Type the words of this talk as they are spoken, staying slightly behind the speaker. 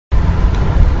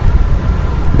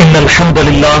الحمد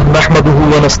لله نحمده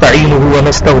ونستعينه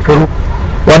ونستغفره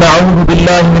ونعوذ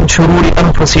بالله من شرور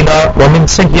أنفسنا ومن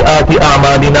سيئات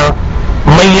أعمالنا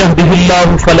من يهده الله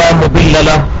فلا مضل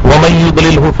له ومن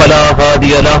يضلله فلا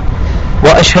هادي له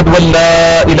وأشهد أن لا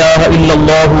إله إلا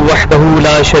الله وحده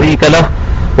لا شريك له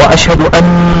وأشهد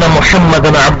أن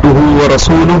محمدا عبده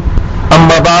ورسوله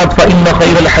أما بعد فإن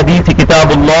خير الحديث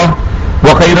كتاب الله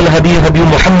وخير الهدي هدي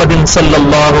محمد صلى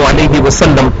الله عليه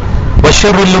وسلم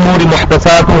وشر الأمور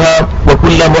محدثاتها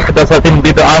وكل محدثة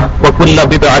بدعة وكل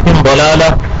بدعة ضلالة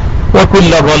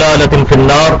وكل ضلالة في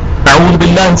النار. أعوذ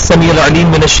بالله السميع العليم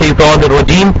من الشيطان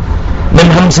الرجيم من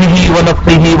همزه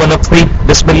ونفخه ونفثه.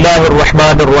 بسم الله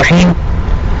الرحمن الرحيم.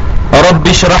 رب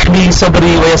اشرح لي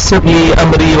صدري ويسر لي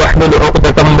أمري واحلل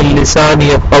عقدة من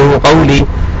لساني يفقهوا قولي.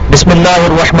 بسم الله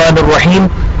الرحمن الرحيم.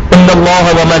 إن الله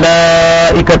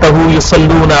وملائكته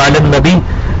يصلون على النبي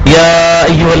يا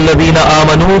أيها الذين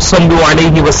آمنوا صلوا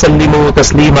عليه وسلموا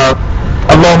تسليما.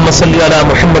 اللهم صل على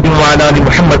محمد وعلى آل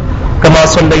محمد كما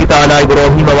صليت على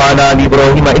إبراهيم وعلى آل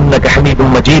إبراهيم إنك حميد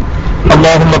مجيد.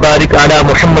 اللهم بارك على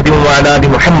محمد وعلى آل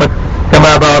محمد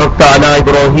كما باركت على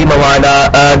إبراهيم وعلى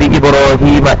آل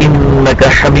إبراهيم إنك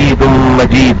حميد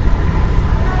مجيد.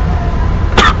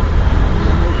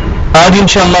 آج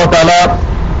انشاءاللہ تعالی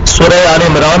سورہ آل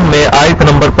عمران میں آیت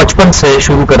نمبر 55 سے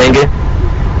شروع کریں گے.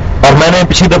 اور میں نے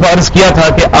پچھلی دفعہ عرض کیا تھا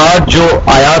کہ آج جو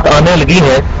آیات آنے لگی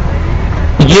ہیں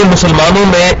یہ مسلمانوں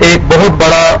میں ایک بہت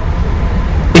بڑا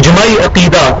اجماعی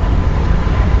عقیدہ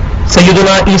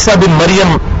سیدنا عیسیٰ بن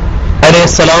مریم علیہ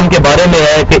السلام کے بارے میں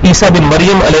ہے کہ عیسیٰ بن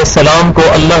مریم علیہ السلام کو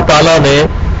اللہ تعالیٰ نے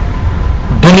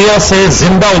دنیا سے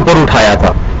زندہ اوپر اٹھایا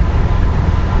تھا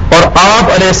اور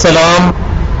آپ علیہ السلام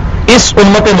اس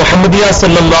امت محمدیہ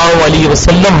صلی اللہ علیہ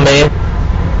وسلم میں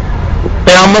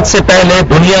قیامت سے پہلے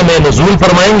دنیا میں نزول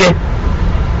فرمائیں گے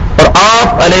اور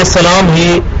آپ علیہ السلام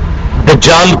ہی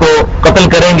دجال کو قتل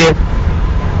کریں گے.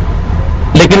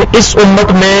 لیکن اس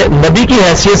امت میں نبی کی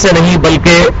حیثیت سے نہیں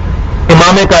بلکہ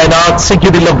امام کائنات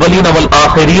سید الاولین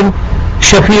والآخرین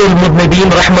شفیع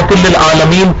المذنبین رحمت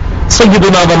للعالمین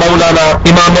سیدنا و مولانا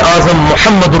امام اعظم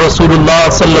محمد رسول اللہ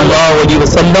صلی اللہ علیہ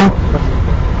وسلم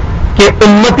کے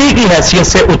امتی کی حیثیت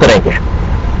سے اتریں گے.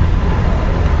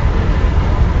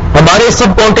 ہمارے سب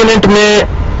کانٹیننٹ میں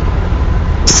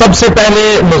سب سے پہلے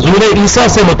نزول عیسیٰ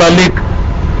سے متعلق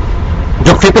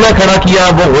جو فتنہ کھڑا کیا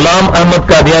وہ غلام احمد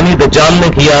قادیانی دجال نے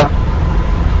کیا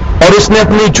اور اس نے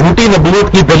اپنی جھوٹی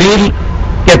نبوت کی دلیل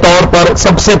کے طور پر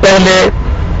سب سے پہلے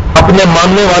اپنے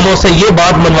ماننے والوں سے یہ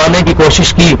بات منوانے کی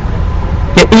کوشش کی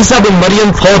کہ عیسیٰ بن مریم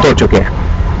فوت ہو چکے ہیں.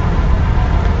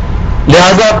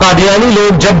 لہذا قادیانی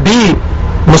لوگ جب بھی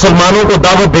مسلمانوں کو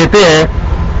دعوت دیتے ہیں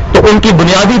تو ان کی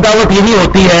بنیادی دعوت یہی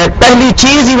ہوتی ہے، پہلی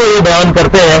چیز ہی وہ یہ بیان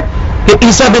کرتے ہیں کہ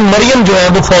عیسیٰ بن مریم جو ہے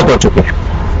وہ فوت ہو چکے ہیں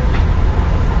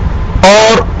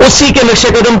اور اسی کے نقش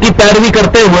قدم کی پیروی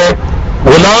کرتے ہوئے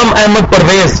غلام احمد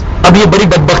پرویز، اب یہ بڑی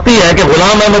بدبختی ہے کہ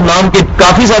غلام احمد نام کے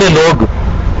کافی سارے لوگ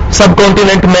سب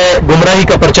کانٹیننٹ میں گمراہی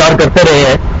کا پرچار کرتے رہے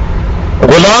ہیں.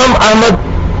 غلام احمد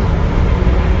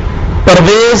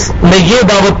پرویز نے یہ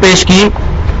دعوت پیش کی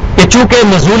کہ چونکہ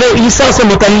نزول عیسیٰ سے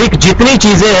متعلق جتنی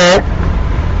چیزیں ہیں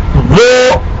وہ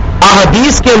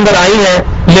احادیث کے اندر آئی ہیں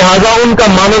لہذا ان کا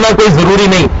ماننا کوئی ضروری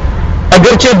نہیں،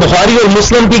 اگرچہ بخاری اور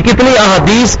مسلم کی کتنی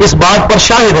احادیث اس بات پر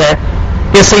شاہد ہے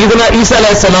کہ سیدنا عیسیٰ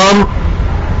علیہ السلام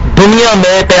دنیا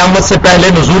میں قیامت سے پہلے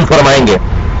نزول فرمائیں گے،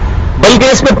 بلکہ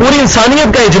اس میں پوری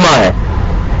انسانیت کا اجماع ہے.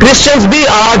 کرسچنز بھی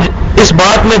آج اس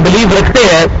بات میں بلیو رکھتے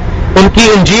ہیں، ان کی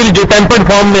انجیل جو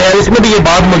ٹیمپرڈ فارم میں ہے اس میں بھی یہ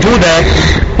بات موجود ہے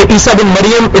کہ عیسیٰ بن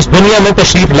مریم اس دنیا میں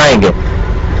تشریف لائیں گے.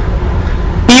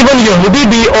 ایون یہودی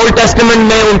بھی اولڈ ٹیسٹمنٹ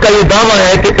میں ان کا یہ دعویٰ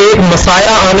ہے کہ ایک مسیح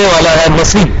آنے والا ہے،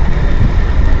 مسیح،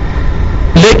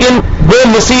 لیکن وہ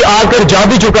مسیح آ کر جا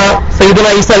بھی چکا سیدنا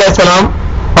عیسیٰ علیہ السلام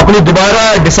اپنی دوبارہ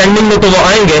ڈسینڈنگ میں تو وہ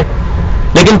آئیں گے،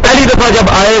 لیکن پہلی دفعہ جب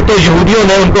آئے تو یہودیوں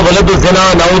نے ان کو ولد الزنا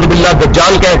نعوذ باللہ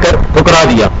دجال کہہ کر ٹھکرا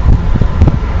دیا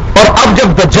اور اب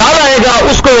جب دجال آئے گا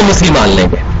اس کو وہ مسیح مان لیں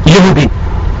گے یہودی.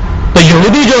 تو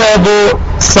یہودی جو ہے وہ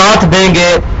ساتھ دیں گے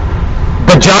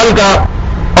دجال کا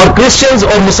اور کرسچنز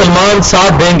اور مسلمان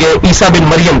ساتھ دیں گے عیسیٰ بن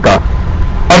مریم کا،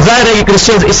 اور ظاہر ہے کہ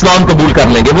کرسچنز اسلام قبول کر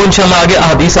لیں گے. وہ انشاءاللہ آگے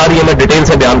احادیث آ رہی ہے، میں ڈیٹیل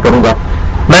سے بیان کروں گا.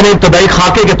 میں نے ابتدائی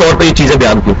خاکے کے طور پہ یہ چیزیں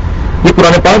بیان کی. یہ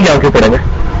قرآن پاک یہاں کیوں پڑھیں گے؟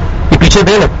 یہ پیچھے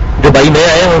دیں نا، جو بھائی نئے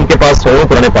آئے ہیں ان کے پاس ہو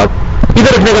قرآن پاک،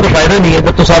 ادھر رکھنے کا تو فائدہ نہیں ہے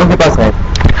جب تو ساروں کے پاس ہے.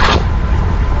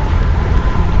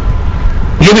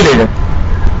 یہ بھی لے جائیں،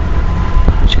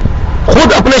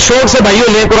 خود اپنے شوق سے بھائیوں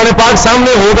لیں، قرآن پاک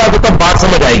سامنے ہوگا تو تب بات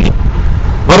سمجھ آئے گی،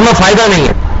 ورنہ فائدہ نہیں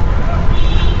ہے.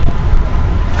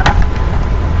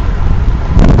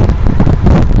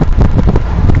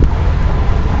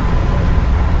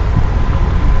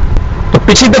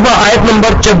 پچھلی دفعہ آیت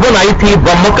نمبر 54 آئی تھی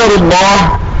وَمَكَرُ اللَّهُ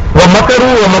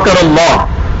وَمَكَرُوا وَمَكَرَ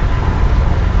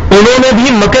اللَّهُ، انہوں نے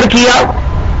بھی مکر کیا،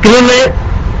 کیوں نے؟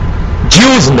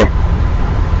 جیوز نے،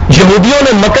 یہودیوں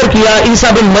نے مکر کیا،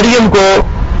 عیسیٰ بن مریم کو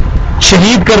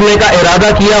شہید کرنے کا ارادہ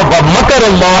کیا، وَمَكَرَ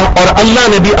اللَّهُ، اور اللہ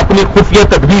نے بھی اپنی خفیہ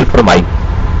تدبیر فرمائی،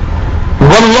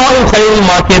 وَاللَّهُ خَيْرُ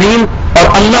الْمَاكِرِينَ، اور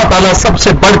اللہ تعالیٰ سب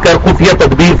سے بڑھ کر خفیہ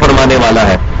تدبیر فرمانے والا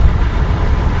ہے۔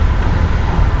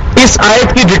 اس آیت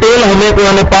کی ڈیٹیل ہمیں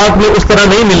قرآن پاک میں اس طرح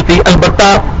نہیں ملتی، البتہ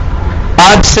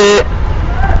آج سے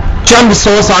چند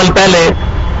 100 سال پہلے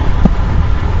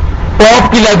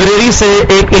پوپ کی لائبریری سے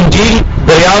ایک انجیل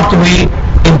دریافت ہوئی،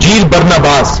 انجیل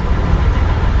برناباس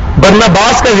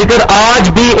کا ذکر آج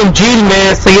بھی انجیل میں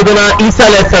سیدنا عیسیٰ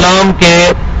علیہ السلام کے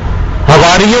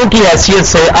حواریوں کی حیثیت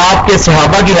سے، آپ کے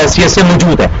صحابہ کی حیثیت سے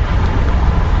موجود ہے۔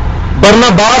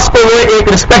 برناباس کو وہ ایک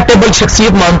رسپیکٹیبل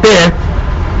شخصیت مانتے ہیں،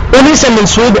 انہی سے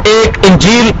منسوب ایک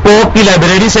انجیل پوپ کی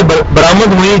لائبریری سے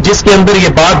برآمد ہوئی، جس کے اندر یہ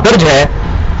بات درج ہے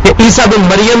کہ عیسیٰ بن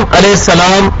مریم علیہ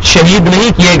السلام شہید نہیں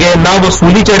کیے گئے، نہ وہ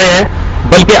سولی چڑھے ہیں،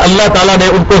 بلکہ اللہ تعالیٰ نے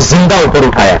ان کو زندہ اوپر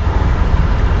اٹھایا۔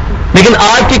 لیکن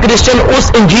آج کے کرسچن اس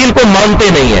انجیل کو مانتے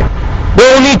نہیں ہیں، وہ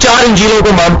انہی 4 انجیلوں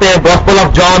کو مانتے ہیں، gospel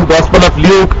of John, gospel of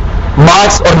Luke,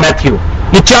 marks اور میتھیو۔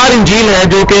 یہ 4 انجیل ہیں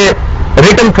جو کہ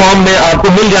ریٹن فارم میں آپ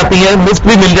کو مل جاتی ہیں، مفت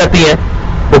بھی مل جاتی ہیں،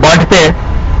 وہ بانٹتے ہیں۔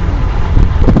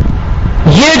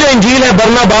 یہ جو انجیل ہے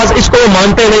برناباس، اس کو وہ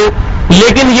مانتے نہیں،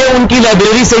 لیکن یہ ان کی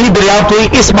لائبریری سے ہی دریافت ہوئی،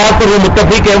 اس بات پر وہ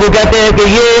متفق ہے، وہ کہتے ہیں کہ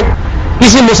یہ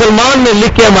کسی مسلمان نے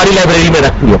لکھ کے ہماری لائبریری میں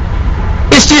رکھ دیا۔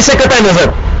 اس چیز سے قطع نظر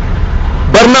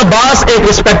برناباس ایک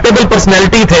ریسپیکٹیبل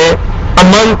پرسنالٹی تھے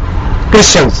امنگ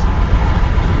کرسچنز،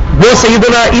 وہ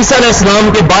سیدنا عیسیٰ علیہ السلام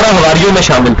کے 12 حواریوں میں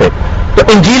شامل تھے۔ تو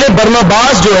انجیل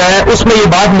برناباس جو ہے اس میں یہ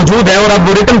بات موجود ہے، اور اب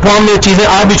وہ ریٹن فارم میں یہ چیزیں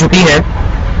آ بھی چکی ہیں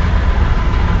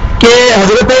کہ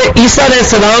حضرت عیسیٰ علیہ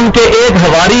السلام کے ایک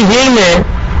حواری ہی نے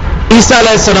عیسیٰ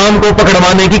علیہ السلام کو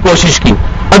پکڑوانے کی کوشش کی،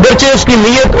 اگرچہ اس کی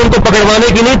نیت ان کو پکڑوانے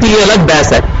کی نہیں تھی، یہ الگ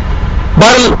بحث ہے۔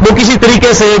 بہرحال وہ کسی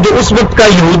طریقے سے، جو اس وقت کا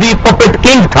یہودی پپٹ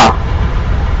کنگ تھا،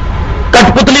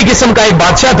 کٹ پتلی قسم کا ایک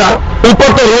بادشاہ تھا،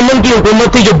 اوپر تو رومن کی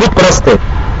حکومت تھی جو بت پرست تھے،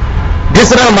 جس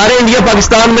طرح ہمارے انڈیا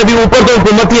پاکستان میں بھی اوپر تو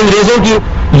حکومت تھی انگریزوں کی،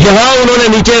 یہاں انہوں نے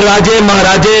نیچے راجے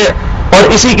مہاراجے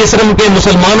اور اسی قسم کے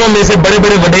مسلمانوں میں سے بڑے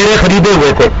بڑے وڈیرے خریدے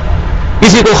ہوئے تھے،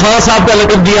 کسی کو خان صاحب کا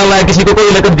لقب دیا ہوا ہے، کسی کو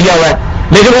کوئی لقب دیا ہوا ہے،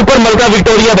 لیکن اوپر ملکہ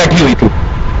وکٹوریا بیٹھی ہوئی تھی۔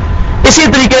 اسی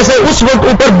طریقے سے اس وقت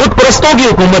اوپر بت پرستوں کی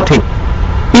حکومت تھی۔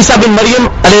 عیسیٰ بن مریم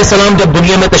علیہ السلام جب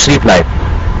دنیا میں تشریف لائے،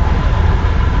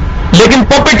 لیکن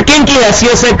پپٹ کنگ کی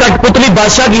حیثیت سے، کٹ پتلی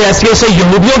بادشاہ کی حیثیت سے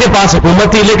یہودیوں کے پاس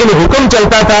حکومت تھی، لیکن حکم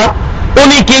چلتا تھا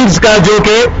انہی کنگز کا جو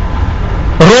کہ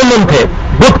رومن تھے،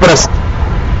 بت پرست۔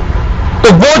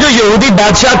 تو وہ جو یہودی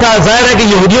بادشاہ تھا، ظاہر ہے کہ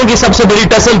یہودیوں کی سب سے بڑی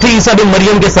ٹسل تھی عیسیٰ بن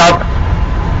مریم کے ساتھ۔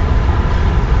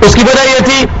 اس کی وجہ یہ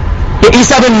تھی کہ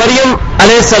عیسیٰ بن مریم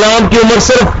علیہ السلام کی عمر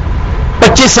صرف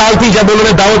 25 سال تھی جب انہوں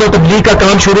نے دعوت و تبلیغ کا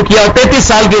کام شروع کیا، اور 33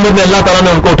 سال کی عمر میں اللہ تعالیٰ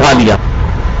نے ان کو اٹھا لیا۔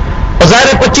 اور ظاہر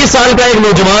ہے 25 سال کا ایک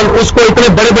نوجوان اس کو اتنے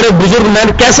بڑے بڑے بزرگ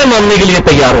مین کیسے ماننے کے لیے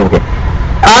تیار ہوں گے؟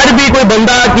 آج بھی کوئی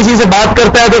بندہ کسی سے بات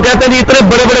کرتا ہے تو کہتے ہیں اتنے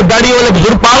بڑے بڑے داڑھی والے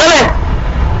بزرگ پاگل ہیں،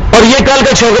 اور یہ کل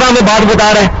کا چھوکرا میں بات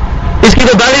بتا رہا ہے، اس کی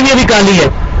تو داڑھی بھی ابھی کالی ہے۔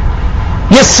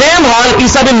 یہ سیم حال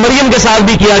عیسیٰ بن مریم کے ساتھ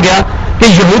بھی کیا گیا کہ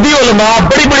یہودی علماء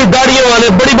بڑی بڑی داڑھیوں والے،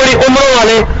 بڑی بڑی عمروں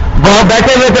والے وہاں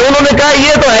بیٹھے ہوئے تھے، انہوں نے کہا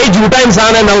یہ تو ہے ہی جھوٹا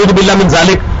انسان ہے، نعوذ باللہ من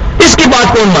ذالک، اس کی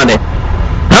بات کون مانے،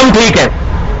 ہم ٹھیک ہے۔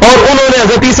 اور انہوں نے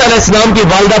حضرت عیسیٰ علیہ السلام کی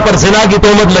والدہ پر زنا کی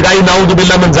تہمت لگائی، نعوذ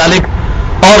باللہ من ذالک،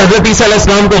 اور حضرت عیسیٰ علیہ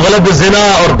السلام کو غلط زنا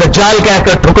اور دجال کہہ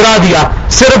کر ٹھکرا دیا۔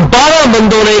 صرف 12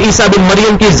 بندوں نے عیسیٰ بن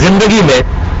مریم کی زندگی میں،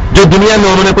 جو دنیا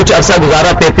میں انہوں نے کچھ عرصہ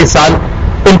گزارا 33 سال،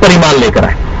 ان پر ایمان لے کر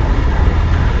آئے۔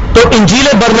 تو انجیل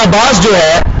برناباس جو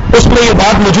ہے اس میں یہ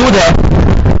بات موجود ہے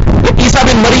کہ عیسیٰ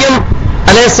بن مریم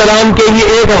علیہ السلام کے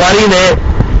یہ ایک حواری نے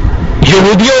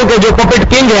یہودیوں کے جو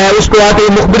پپٹ کنگ ہے اس کو آ کے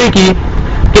مخبری کی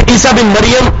کہ عیسیٰ بن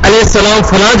مریم علیہ السلام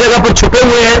فلاں جگہ پر چھپے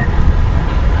ہوئے ہیں،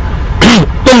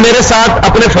 تم میرے ساتھ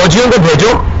اپنے فوجیوں کو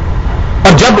بھیجو،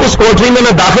 اور جب اس کوٹری میں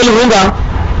میں داخل ہوں گا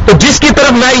تو جس کی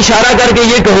طرف میں اشارہ کر کے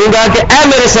یہ کہوں گا کہ اے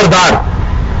میرے سردار،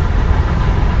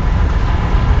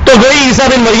 تو وہی عیسیٰ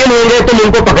بن مریم ہوں گے، تم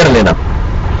ان کو پکڑ لینا۔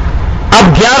 اب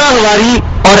 11 حواری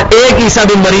اور ایک عیسیٰ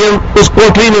بن مریم اس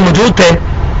کوٹری میں موجود تھے۔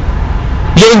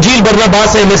 یہ انجیل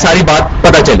برناباس سے ہمیں ساری بات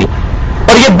پتہ چلی،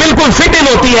 اور یہ بالکل فٹ ان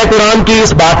ہوتی ہے قرآن کی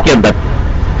اس بات کے اندر۔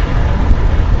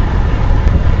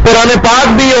 قرآن پاک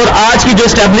بھی اور آج کی جو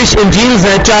اسٹیبلش انجیلز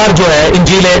ہیں، 4 جو ہے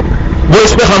انجیلیں، وہ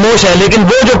اس پہ خاموش ہے، لیکن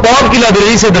وہ جو پاپ کی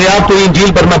لائبریری سے دریافت ہوئی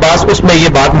انجیل برناباس، اس میں یہ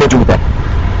بات موجود ہے۔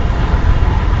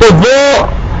 تو وہ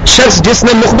شخص جس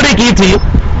نے مخبری کی تھی،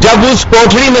 جب اس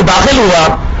کوٹری میں داخل ہوا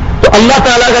تو اللہ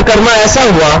تعالیٰ کا کرنا ایسا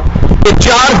ہوا کہ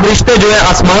 4 فرشتے جو ہے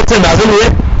آسمان سے نازل ہوئے،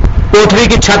 کوٹری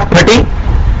کی چھت پھٹی،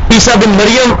 عیسیٰ بن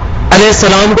مریم علیہ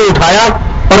السلام کو اٹھایا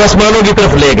اور آسمانوں کی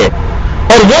طرف لے گئے،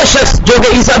 اور وہ شخص جو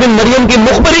کہ عیسیٰ بن مریم کی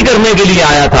مخبری کرنے کے لیے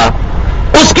آیا تھا،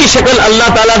 اس کی شکل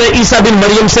اللہ تعالیٰ نے عیسیٰ بن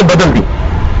مریم سے بدل دی۔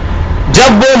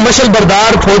 جب وہ مشل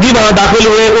بردار فوجی وہاں داخل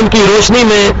ہوئے، ان کی روشنی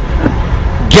میں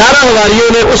 11 حواریوں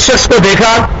نے اس شخص کو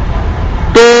دیکھا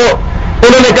تو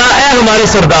انہوں نے کہا اے ہمارے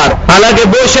سردار، حالانکہ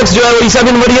وہ شخص جو ہے وہ عیسیٰ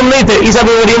بن مریم نہیں تھے، عیسیٰ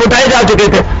بن مریم اٹھائے جا چکے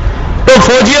تھے۔ تو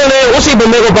فوجیوں نے اسی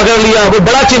بندے کو پکڑ لیا، وہ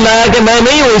بڑا چلایا کہ میں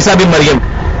نہیں ہوں عیسیٰ بن مریم،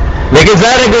 لیکن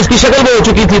ظاہر ہے کہ اس کی شکل بھی ہو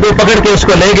چکی تھی، تو پکڑ کے اس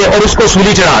کو لے گئے اور اس کو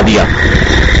سولی چڑھا دیا۔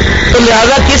 تو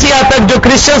لہذا کسی حد تک جو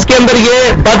کرسچنز کے اندر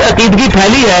یہ بد عقیدگی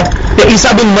پھیلی ہے کہ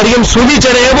عیسیٰ بن مریم سولی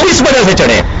چڑھے ہیں، وہ اس وجہ سے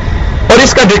چڑھے ہیں، اور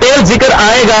اس کا ڈیٹیل ذکر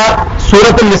آئے گا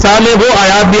سورۃ النساء میں، وہ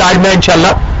آیات بھی آج میں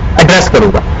انشاءاللہ ایڈریس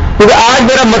کروں گا، کیونکہ آج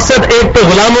میرا مقصد ایک تو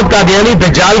غلام القادیانی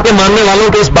دجال کے ماننے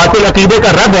والوں کے اس باطل عقیدے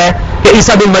کا رد ہے کہ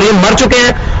عیسیٰ بن مریم مر چکے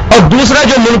ہیں، اور دوسرا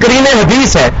جو منکرین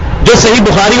حدیث ہے، جو صحیح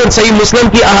بخاری اور صحیح مسلم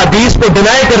کی احادیث کو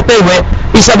ڈینائی کرتے ہوئے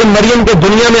عیسیٰ بن مریم کے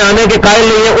دنیا میں آنے کے قائل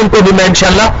نہیں ہیں، ان کو بھی میں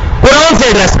انشاءاللہ قرآن سے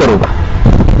ایڈریس کروں گا،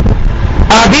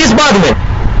 احادیث بعد میں۔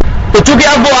 تو چونکہ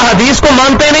اب وہ احادیث کو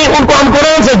مانتے نہیں، ان کو ہم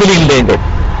قرآن سے دلیل دیں گے،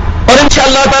 اور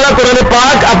انشاءاللہ تعالیٰ قرآن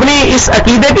پاک اپنی اس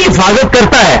عقیدے کی حفاظت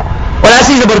کرتا ہے، اور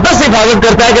ایسی زبردست حفاظت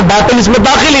کرتا ہے کہ باطل اس میں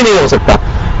داخل ہی نہیں ہو سکتا۔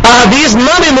 احادیث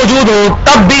نہ بھی موجود ہو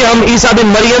تب بھی ہم عیسیٰ بن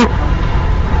مریم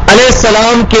علیہ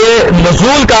السلام کے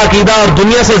نزول کا عقیدہ اور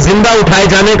دنیا سے زندہ اٹھائے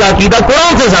جانے کا عقیدہ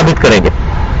قرآن سے ثابت کریں گے،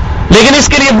 لیکن اس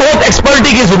کے لیے بہت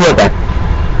ایکسپرٹی کی ضرورت ہے۔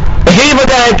 یہی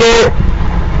وجہ ہے کہ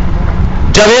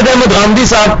جاوید احمد غامدی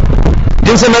صاحب،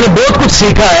 جن سے میں نے بہت کچھ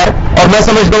سیکھا ہے، اور میں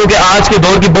سمجھتا ہوں کہ آج کے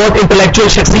دور کی بہت انٹلیکچوئل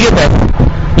شخصیت ہے،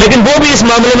 لیکن وہ بھی اس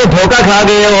معاملے میں دھوکہ کھا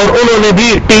گئے ہیں، اور انہوں نے بھی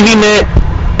ٹی وی میں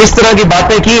اس طرح کی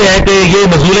باتیں کی ہیں کہ یہ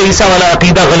نزول عیسیٰ والا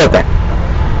عقیدہ غلط ہے۔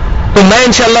 تو میں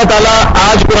انشاءاللہ تعالیٰ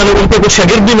آج قرآن، ان کے کچھ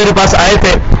شاگرد بھی میرے پاس آئے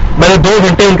تھے، میں نے 2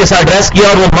 گھنٹے ان کے ساتھ ایڈریس کیا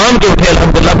اور وہ مان کے اٹھے،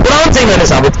 الحمدللہ قرآن سے ہی میں نے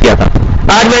ثابت کیا تھا۔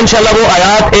 آج میں انشاءاللہ وہ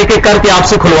آیات ایک ایک کر کے آپ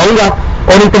سے کھلواؤں گا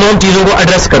اور ان تمام چیزوں کو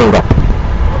ایڈریس کروں گا۔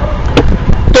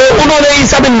 تو انہوں نے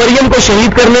عیسیٰ بن مریم کو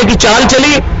شہید کرنے کی چال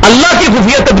چلی، اللہ کی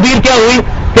خفیہ تدبیر کیا ہوئی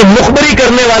کہ مخبری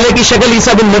کرنے والے کی شکل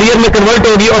عیسیٰ بن مریم میں کنورٹ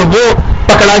ہوگی اور وہ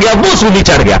پکڑا گیا، وہ سولی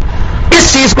چڑھ گیا۔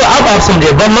 اس چیز کو اب آپ سمجھے،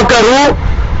 وَمَكَرُوا،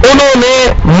 انہوں نے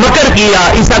مکر کیا،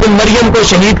 عیسیٰ بن مریم کو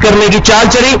شہید کرنے کی چال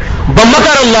چلی،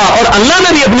 وَمَكَرَ اللَّهُ، اور اللہ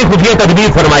نے بھی اپنی خفیہ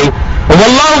تدبیر فرمائی،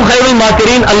 وَاللَّهُ خَيْرُ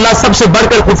الْمَاكِرِينَ، اللہ سب سے بڑھ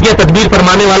کر خفیہ تدبیر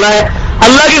فرمانے والا ہے۔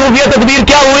 اللہ کی خفیہ تدبیر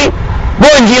کیا ہوئی؟ وہ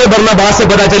انجیل برناباس سے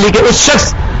پتہ چلی کہ اس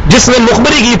شخص جس نے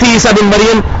مخبری کی تھی عیسیٰ بن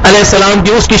مریم علیہ السلام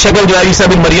کی، اس کی شکل جو ہے عیسیٰ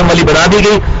بن مریم والی بنا دی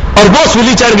گئی، اور وہ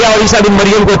سولی چڑھ گیا، اور عیسیٰ بن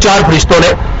مریم کو 4 فرشتوں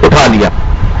نے اٹھا لیا۔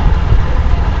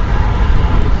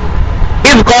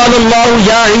 اذ قال اللہ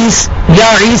یا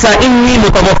عیسیٰ انی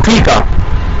متوفیک،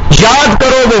 یاد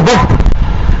کرو وہ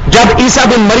وقت جب عیسیٰ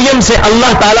بن مریم سے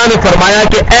اللہ تعالیٰ نے فرمایا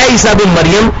کہ اے عیسیٰ بن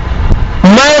مریم،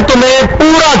 میں تمہیں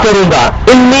پورا کروں گا،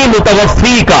 انی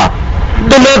متوفیک،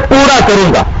 تمہیں پورا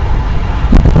کروں گا۔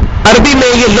 عربی میں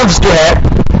یہ لفظ جو ہے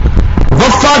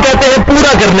وفا کہتے ہیں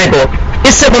پورا کرنے کو،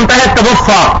 اس سے بنتا ہے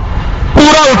توفا،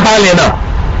 پورا اٹھا لینا۔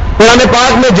 قرآن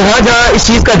پاک میں جہاں جہاں اس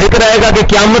چیز کا ذکر آئے گا کہ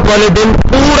قیامت والے دن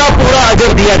پورا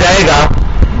اجر دیا جائے گا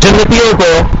جنتیوں کو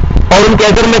اور ان کے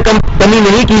اجر میں کمی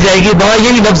نہیں کی جائے گی، وہاں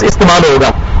یہی لفظ استعمال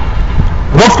ہوگا،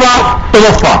 وفا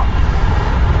توفا۔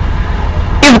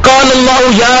 اذ قال اللہ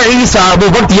یا عیسیٰ، وہ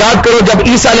وقت یاد کرو جب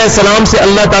عیسیٰ علیہ السلام سے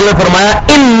اللہ تعالیٰ نے فرمایا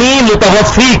انی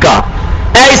متوفیک،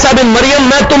 اے عیسیٰ بن مریم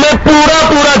میں تمہیں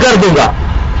پورا کر دوں گا،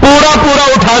 پورا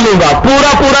اٹھا لوں گا،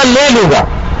 پورا لے لوں گا۔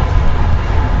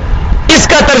 اس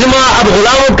کا ترجمہ اب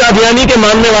غلام القادیانی کے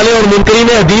ماننے والے اور منکرین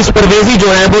حدیث پرویزی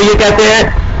جو ہیں وہ یہ کہتے ہیں،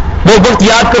 وہ وقت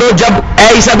یاد کرو جب اے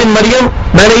عیسیٰ بن مریم،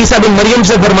 میں نے عیسیٰ بن مریم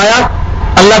سے فرمایا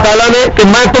اللہ تعالیٰ نے کہ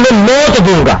میں تمہیں موت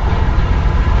دوں گا۔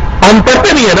 ہم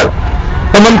پڑھتے بھی ہیں نا،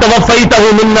 فمن توفیتہ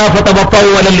منا فتوفہ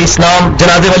علی الاسلام،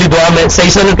 جنازے والی دعا میں صحیح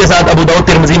سند کے ساتھ ابو داؤد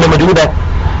ترمذی میں موجود ہے،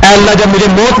 اے اللہ جب مجھے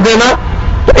موت دینا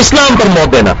تو اسلام پر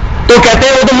موت دینا۔ تو کہتے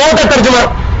ہیں وہ تو موت ہے ترجمہ،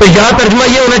 تو یہاں ترجمہ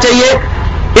یہ ہونا چاہیے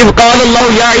اذ قال اللہ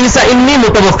یا عیسیٰ انی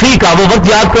متوفیک، وہ وقت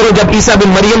یاد کرو جب عیسیٰ بن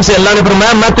مریم سے اللہ نے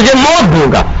فرمایا میں تجھے موت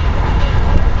دوں گا۔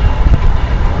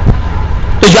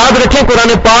 تو یاد رکھیں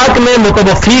قرآن پاک میں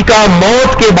متوفی کا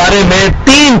موت کے بارے میں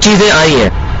 3 چیزیں آئی ہیں،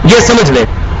 یہ سمجھ لیں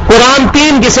قرآن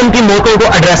 3 قسم کی موتوں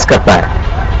کو ایڈریس کرتا ہے۔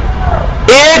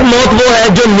 ایک موت وہ ہے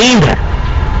جو نیند ہے،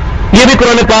 یہ بھی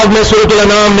قرآن پاک میں سورۃ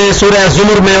الانعام میں، سورہ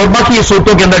زمر میں اور باقی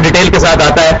صورتوں کے اندر ڈیٹیل کے ساتھ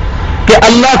آتا ہے کہ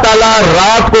اللہ تعالیٰ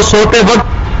رات کو سوتے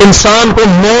وقت انسان کو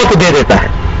موت دے دیتا ہے۔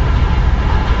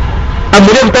 اب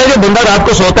مجھے بتائیں جو بندہ رات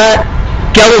کو سوتا ہے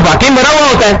کیا وہ واقعی مرا ہوا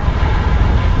ہوتا ہے؟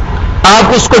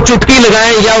 آپ اس کو چٹکی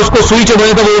لگائیں یا اس کو سوئی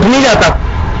چڑھائیں تو وہ اٹھ نہیں جاتا؟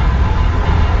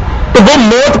 تو وہ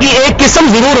موت کی ایک قسم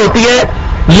ضرور ہوتی ہے،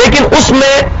 لیکن اس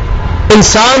میں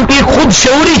انسان کی خود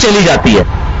شعوری چلی جاتی ہے،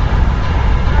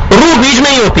 روح بیچ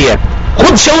میں ہی ہوتی ہے،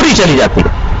 خود شعوری چلی جاتی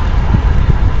ہے،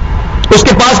 اس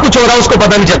کے پاس کچھ ہو رہا ہے اس کو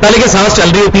پتہ نہیں چلتا، لیکن سانس چل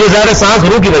رہی ہوتی ہے، ظاہر سانس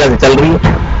روح کی وجہ سے چل رہی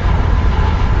ہے۔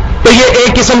 تو یہ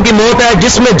ایک قسم کی موت ہے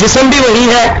جس میں جسم بھی وہی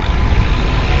ہے،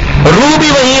 روح بھی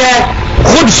وہی ہے،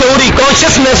 خود شعوری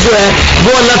کانشیسنیس جو ہے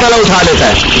وہ اللہ تعالیٰ اٹھا لیتا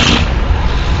ہے۔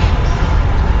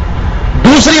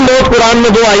 دوسری موت قرآن میں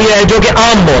وہ آئی ہے جو کہ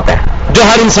عام موت ہے، جو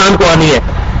ہر انسان کو آنی ہے،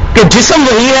 کہ جسم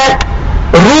وہی ہے،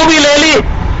 روح بھی لے لی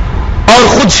اور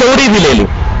خود شعوری بھی لے لی۔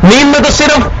 نیند میں تو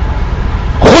صرف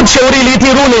خود شعوری لی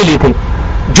تھی، روح نہیں لی تھی۔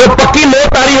 جو پکی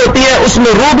موت آ رہی ہوتی ہے اس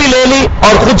میں روح بھی لے لی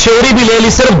اور خود شعوری بھی لے لی،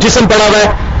 صرف جسم پڑا ہوا ہے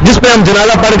جس پہ ہم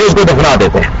جنازہ پڑھ کے اس کو دفنا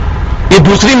دیتے ہیں۔ یہ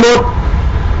دوسری موت،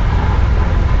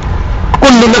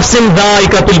 کل نفس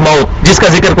ذائقۃ الموت، جس کا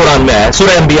ذکر قرآن میں ہے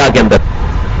سورہ انبیاء کے اندر،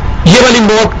 یہ والی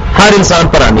موت ہر انسان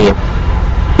پر آنی ہے۔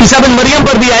 عیسیٰ بن مریم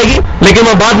پر بھی آئے گی، لیکن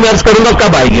میں بعد میں عرض کروں گا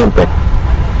کب آئے گی ان پہ۔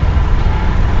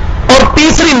 اور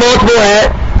تیسری موت وہ ہے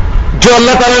جو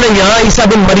اللہ تعالیٰ نے یہاں عیسیٰ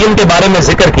بن مریم کے بارے میں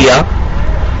ذکر کیا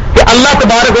کہ اللہ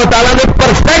تبارک و تعالیٰ نے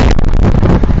پرفیکٹ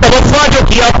توفع جو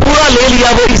کیا، پورا لے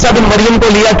لیا، وہ عیسیٰ بن مریم کو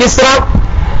لیا۔ کس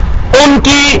طرح؟ ان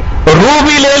کی روح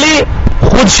بھی لے لی،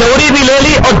 خود شعوری بھی لے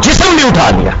لی اور جسم بھی اٹھا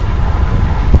لیا۔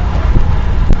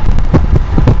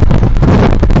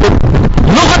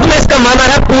 لغت میں اس کا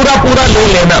معنی ہے پورا پورا لے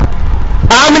لینا۔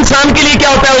 عام انسان کے لیے کیا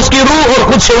ہوتا ہے؟ اس کی روح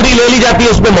اور خود شعوری لے لی جاتی ہے،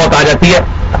 اس پہ موت آ جاتی ہے،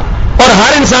 اور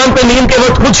ہر انسان پہ نیند کے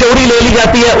وقت خود شعوری لے لی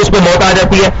جاتی ہے، اس پہ موت آ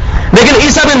جاتی ہے۔ لیکن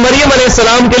عیسیٰ بن مریم علیہ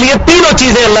السلام کے لیے تینوں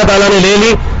چیزیں اللہ تعالیٰ نے لے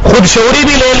لی، خود شعوری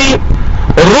بھی لے لی،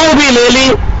 روح بھی لے لی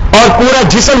اور پورا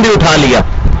جسم بھی اٹھا لیا۔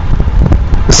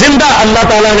 زندہ اللہ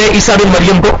تعالیٰ نے عیسیٰ بن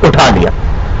مریم کو اٹھا لیا،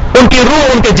 ان کی روح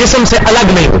ان کے جسم سے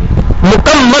الگ نہیں ہوئی،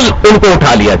 مکمل ان کو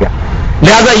اٹھا لیا گیا۔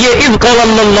 لہذا یہ اذ قال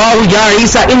اللہ یا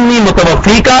عیسیٰ انی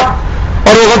متوفیکا،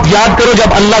 اور وہ وقت یاد کرو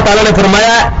جب اللہ تعالیٰ نے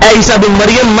فرمایا اے عیسیٰ بن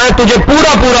مریم میں تجھے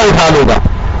پورا پورا اٹھا لوں گا،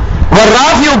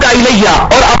 ورافعک الیہ،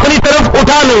 اور اپنی طرف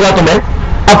اٹھا لوں گا، تمہیں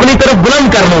اپنی طرف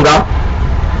بلند کر لوں گا،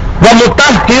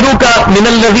 ومطہرک من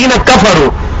الذین کفروا،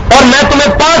 اور میں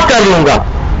تمہیں پاک کر لوں گا،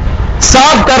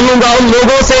 صاف کر لوں گا ان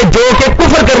لوگوں سے جو کہ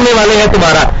کفر کرنے والے ہیں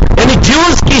تمہارا، یعنی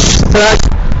جیوز کی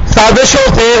سازشوں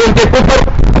سے، ان کے کفر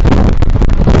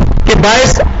کے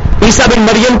باعث عیسیٰ بن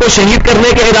مریم کو شہید کرنے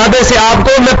کے ارادے سے آپ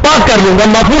کو میں پاک کر لوں گا،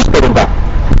 محفوظ کروں گا۔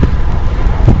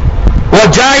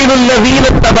 وَجَاعِلُ الَّذِينَ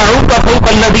اتَّبَعُوكَ فَوْقَ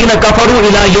الَّذِينَ كَفَرُوا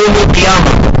إِلَى يَوْمِ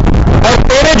الْقِيَامَةِ، اور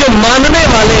تیرے جو ماننے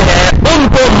والے ہیں ان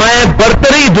کو میں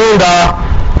برتری دوں گا،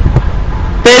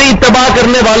 تیری تباہ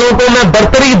کرنے والوں کو میں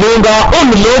برتری دوں گا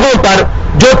ان لوگوں پر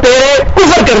جو تیرے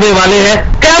کفر کرنے والے ہیں،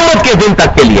 قیامت کے دن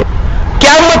تک کے لیے۔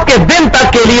 قیامت کے دن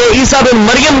تک کے لیے عیسیٰ بن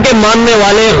مریم کے ماننے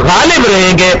والے غالب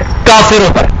رہیں گے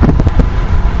کافروں پر،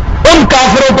 ان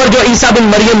کافروں پر جو عیسیٰ بن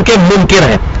مریم کے منکر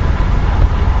ہیں۔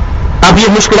 اب یہ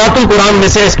مشکلات القرآن میں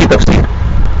سے اس کی تفسیر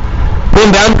میں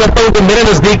بیان کرتا ہوں کہ میرے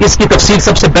نزدیک اس کی تفسیر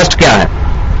سب سے بیسٹ کیا ہے،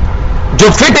 جو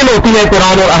فٹ ان ہوتی ہے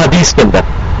قرآن اور احادیث کے اندر۔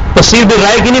 تفسیر بھی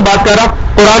رائے کی نہیں بات کر رہا،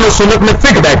 قرآن اور سنت میں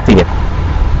فٹ بیٹھتی ہے،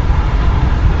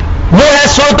 وہ ہے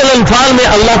سورۃ الانفال میں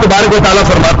اللہ تبارک و تعالیٰ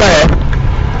فرماتا ہے،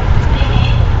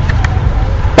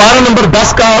 پارہ نمبر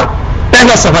 10 کا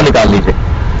پہلا صفحہ نکال لیجئے،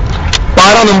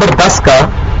 پارہ نمبر 10 کا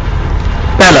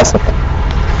پہلا صفحہ،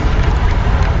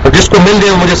 تو جس کو مل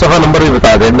جائے مجھے صفحہ نمبر بھی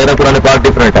بتا دیں، میرا قرآن پاک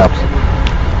ڈفرینٹ ہے آپ سے۔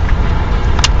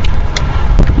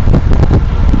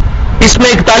 اس میں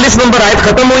 41 نمبر آیت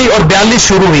ختم ہوئی اور 42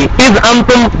 شروع ہوئی۔ اذ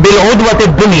انتم بالعدوۃ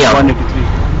الدنیا،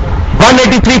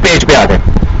 183 پیج پہ آ گئے،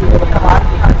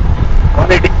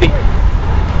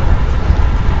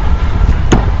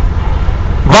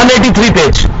 183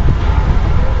 پیج۔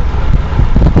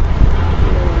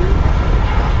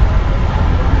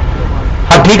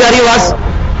 اب ٹھیک آ رہی آواز؟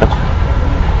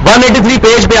 183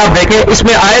 پیج پہ آپ دیکھیں، اس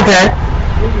میں آیت ہے،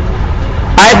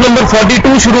 آیت نمبر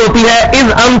 42 شروع ہوتی ہے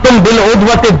اذ انتم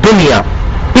بالعدوۃ الدنیا۔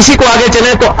 کسی کو آگے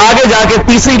چلیں تو آگے جا کے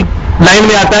تیسری لائن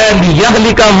میں آتا ہے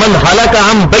لیہلک من ہلک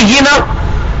عن بینہ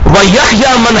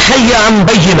ویحیی من حی عن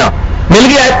بینہ، مل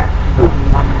گیا ہے،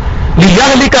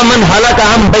 لیہلک من ہلک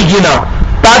عن بینہ،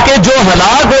 تاکہ جو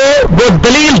ہلاک ہو وہ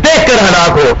دلیل دیکھ کر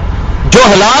ہلاک ہو، جو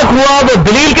ہلاک ہوا وہ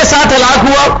دلیل کے ساتھ ہلاک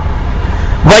ہوا،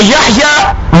 ویحیی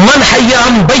من حی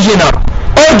عن بینہ،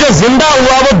 اور جو زندہ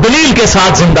ہوا وہ دلیل کے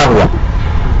ساتھ زندہ ہوا۔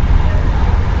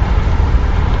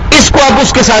 اس کو آپ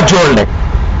اس کے ساتھ جوڑ لیں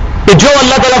کہ جو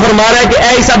اللہ تعالیٰ فرما رہا ہے کہ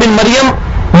اے عیسیٰ بن مریم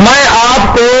میں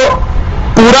آپ کو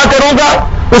پورا کروں گا،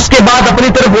 اس کے بعد اپنی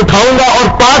طرف اٹھاؤں گا اور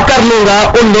پاک کر لوں گا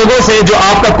ان لوگوں سے جو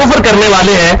آپ کا کفر کرنے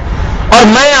والے ہیں، اور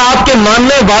میں آپ کے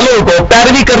ماننے والوں کو،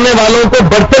 پیروی کرنے والوں کو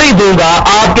برتری دوں گا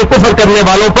آپ کے کفر کرنے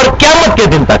والوں پر قیامت کے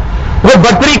دن تک۔ وہ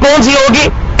برتری کون سی ہوگی؟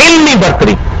 علمی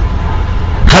برتری.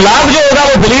 ہلاک جو ہوگا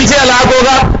وہ دلیل سے ہلاک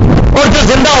ہوگا اور جو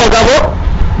زندہ ہوگا وہ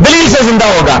دلیل سے زندہ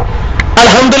ہوگا.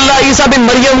 الحمدللہ عیسیٰ بن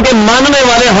مریم کے ماننے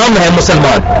والے ہم ہیں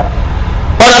مسلمان,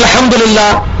 اور الحمدللہ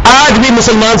آج بھی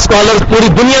مسلمان اسکالرز پوری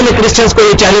دنیا میں کرسچنز کو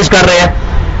یہ چیلنج کر رہے ہیں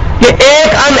کہ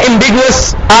ایک ان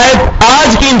ایمبیگوس آیت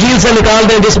آج کی انجیل سے نکال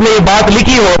دیں جس میں یہ بات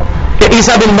لکھی ہو کہ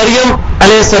عیسیٰ بن مریم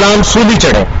علیہ السلام صلیب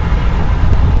چڑھے.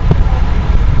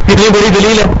 کتنی بڑی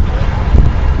دلیل ہے.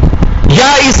 یا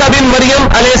عیسیٰ بن مریم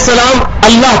علیہ السلام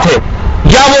اللہ تھے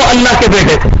یا وہ اللہ کے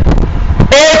بیٹے تھے.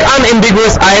 ایک ان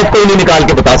ایمبیگوس آیت کوئی نہیں نکال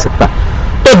کے بتا سکتا.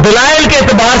 تو دلائل کے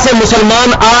اعتبار سے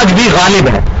مسلمان آج بھی غالب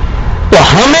ہے. تو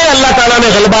ہمیں اللہ تعالیٰ نے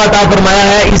غلبہ عطا فرمایا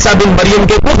ہے عیسیٰ بن مریم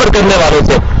کے کفر کرنے والوں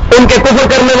سے. ان کے کفر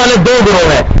کرنے والے دو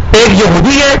گروہ ہیں, ایک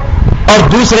یہودی ہے اور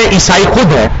دوسرے عیسائی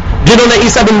خود ہیں, جنہوں نے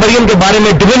عیسیٰ بن مریم کے بارے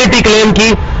میں ڈیوینٹی کلیم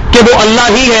کی کہ وہ اللہ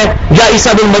ہی ہے یا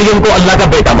عیسیٰ بن مریم کو اللہ کا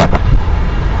بیٹا مانا.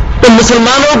 تو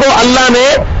مسلمانوں کو اللہ نے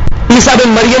عیسیٰ بن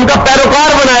مریم کا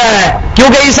پیروکار بنایا ہے,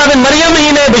 کیونکہ عیسیٰ بن مریم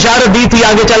ہی نے بشارت دی تھی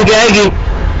آگے چل کے آئے گی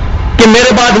کہ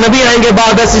میرے بعد نبی آئیں گے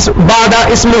بعد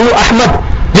اسمہ احمد,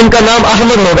 جن کا نام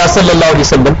احمد ہوگا صلی اللہ علیہ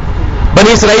وسلم.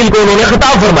 بنی اسرائیل کو انہوں نے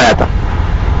خطاب فرمایا تھا.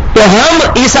 تو ہم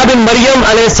عیسیٰ بن مریم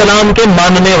علیہ السلام کے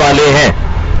ماننے والے ہیں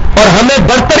اور ہمیں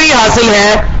برتری حاصل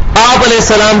ہے آپ علیہ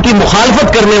السلام کی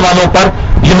مخالفت کرنے والوں پر,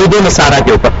 یہود و نصارہ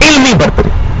کے اوپر, علمی برتری.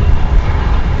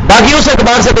 باقی اس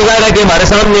اعتبار سے تو ظاہر ہے کہ ہمارے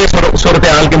سامنے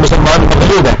صورتحال کے مسلمان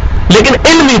مغلوب ہیں, لیکن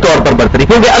علمی طور پر برتری,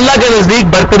 کیونکہ اللہ کے نزدیک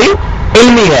برتری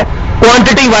علمی ہے,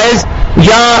 کوانٹٹی وائز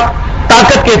یا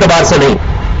طاقت کے اعتبار سے نہیں.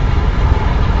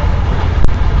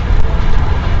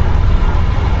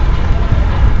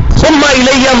 ثم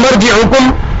الیہ مرجعکم,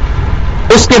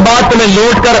 اس کے بعد تمہیں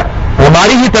لوٹ کر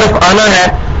ہماری ہی طرف آنا ہے.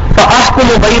 فاحکم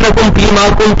بینکم فیما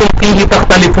کنتم فیہ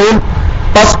تختلفون,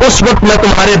 بس اس وقت میں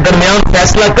تمہارے درمیان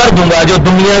فیصلہ کر دوں گا جو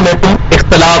دنیا میں تم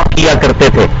اختلاف کیا کرتے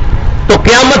تھے. تو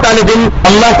قیامت والے دن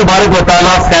اللہ تبارک و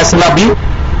تعالیٰ فیصلہ بھی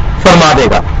فرما دے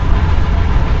گا.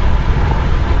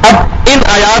 اب ان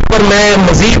آیات پر میں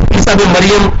مزید عیسیٰ بن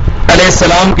مریم علیہ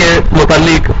السلام کے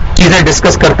متعلق چیزیں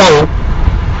ڈسکس کرتا ہوں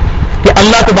کہ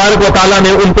اللہ تبارک و تعالیٰ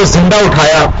نے ان کو زندہ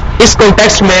اٹھایا. اس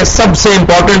کانٹیکسٹ میں سب سے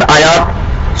امپورٹنٹ آیات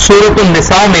سورۃ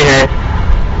النساء میں ہے,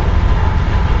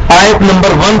 آیت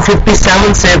نمبر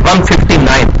 157 سے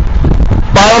 159,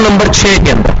 پارہ نمبر 6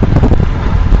 کے اندر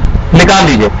نکال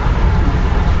لیجئے.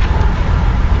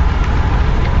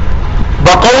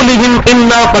 وَقَوْلِهِمْ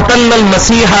إِنَّا قَتَلْنَا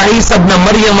الْمَسِيحَ عِيسَى ابْنَ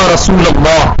مَرْيَمَ رَسُولَ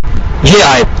اللَّهِ, یہ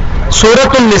آیت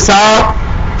سورۃ النساء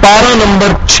پارہ نمبر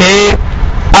 6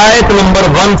 آیت نمبر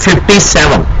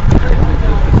 157.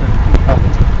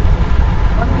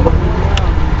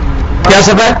 کیا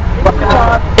صفحہ ہے؟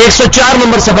 104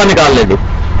 نمبر صفحہ نکال لیجیے.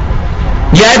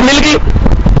 یہ آیت مل گئی.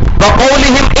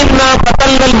 وَقَوْلِهِمْ إِنَّا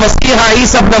قَتَلْنَا الْمَسِيحَ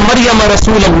عِيسَى ابْنَ مَرْيَمَ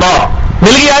رَسُولَ اللَّهِ,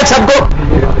 مل گئی آیت سب کو؟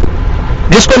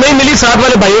 جس کو نہیں ملی ساتھ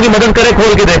والے بھائیوں کی مدد کرے,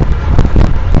 کھول کے دے.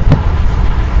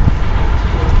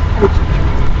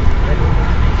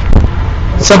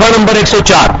 صفحہ نمبر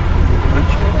 104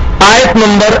 آیت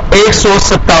نمبر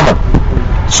 157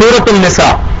 سورۃ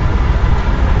النساء.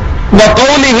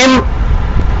 وَقَوْلِهِمْ,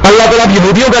 اللہ تعالیٰ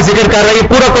یہودیوں کا ذکر کر رہا ہے, یہ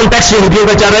پورا کانٹیکسٹ یہودیوں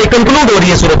کا چل رہا ہے, کنکلوڈ ہو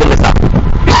رہی ہے سورۃ النساء.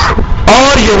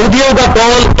 اور یہودیوں کا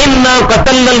قول انا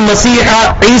قتلنا المسیح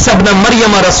عیسی ابن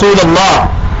مریم رسول اللہ,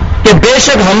 کہ بے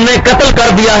شک ہم نے قتل کر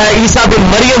دیا ہے عیسیٰ بن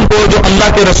مریم کو جو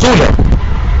اللہ کے رسول ہے.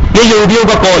 یہ یہودیوں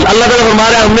کا قول. اللہ تعالیٰ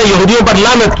ہمارے ہم نے یہودیوں پر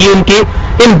لعنت کی ان کی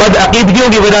ان بد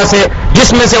عقیدگیوں کی وجہ سے,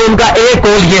 جس میں سے ان کا ایک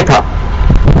قول یہ تھا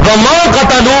وما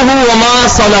قتلوہ وما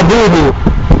صلبوہ,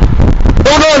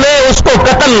 انہوں نے اس کو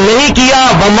قتل نہیں کیا,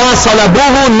 وما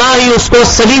صلبوہ, نہ ہی اس کو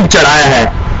صلیب چڑھایا ہے,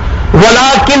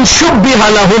 ولکن شبہ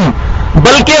لہم,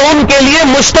 بلکہ ان کے لیے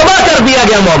مشتبہ کر دیا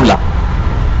گیا معاملہ.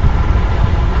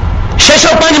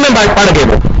 605 میں پڑھ گئے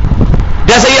وہ,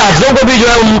 جیسے یہ حافظوں کو بھی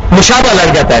جو ہے مشابہ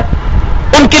لگ جاتا ہے,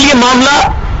 ان کے لیے معاملہ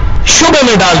شبہ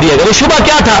میں ڈال دیا گیا. وہ شبہ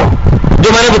کیا تھا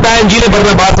جو میں نے بتایا انجیل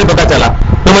برناباس سے پتہ چلا,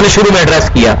 جو میں نے شروع میں ایڈریس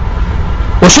کیا.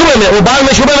 وہ شبہ میں, وہ بعد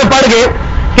میں شبہ میں پڑھ گئے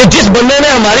کہ جس بندے نے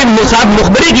ہماری ساتھ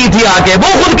مخبری کی تھی آ کے,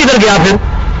 وہ خود کدھر گیا؟ پھر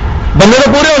بندے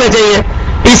تو پورے ہونے چاہیے.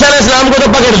 عیسیٰ علیہ السلام کو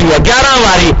تو پکڑ لیا 11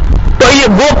 ہماری, تو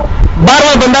یہ وہ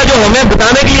 12واں بندہ جو ہمیں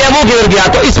بتانے کے لیے وہ کدھر گیا؟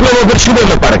 تو اس میں وہ پھر شبہ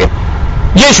میں پڑ گئے.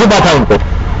 یہ شبہ تھا ان کو.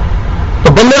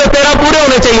 تو بندے تو 13 پورے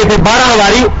ہونے چاہیے تھے, 12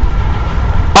 ہماری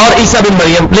اور عیسیٰ بن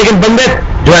مریم, لیکن بندے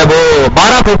جو ہے وہ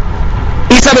 12 تھے.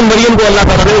 عیسیٰ بن مریم کو اللہ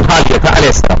تعالیٰ نے اٹھا لیا تھا علیہ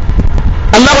السلام.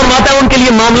 اللہ فرماتا ہے ان کے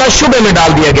لیے معاملہ شبہ میں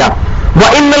ڈال دیا گیا.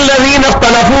 وَإِنَّ الَّذِينَ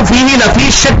اخْتَلَفُوا فِيهِ لَفِي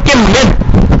شَكٍّ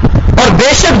مِّنْهُ, اور بے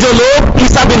شک جو لوگ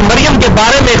عیسیٰ بن مریم کے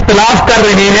بارے میں اختلاف کر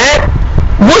رہے ہیں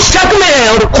وہ شک میں ہیں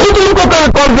اور خود ان کو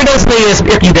کانفیڈنس نہیں ہے اس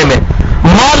عقیدے میں.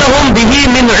 مَا لَهُمْ بِهِ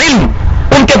مِنْ عِلْمٍ,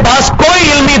 ان کے پاس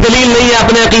کوئی علمی دلیل نہیں ہے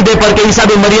اپنے عقیدے پر کہ عیسیٰ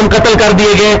بن مریم قتل کر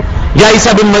دیے گئے یا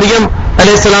عیسیٰ بن مریم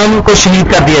علیہ السلام کو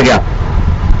شہید کر دیا گیا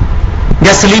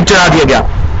یا صلیب چڑھا دیا گیا.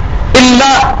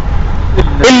 الا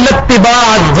اتباع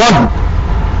الظن،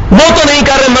 وہ تو نہیں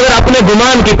کر رہے مگر اپنے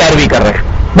گمان کی پیروی کر رہے ہیں.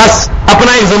 بس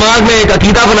اپنا ایک دماغ میں ایک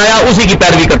عقیدہ بنایا، اسی کی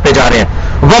پیروی کرتے جا رہے ہیں.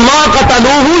 وما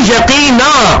قتلوہ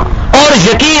یقینا، اور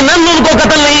یقیناً ان کو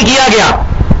قتل نہیں کیا گیا.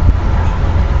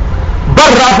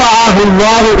 بل رفعہ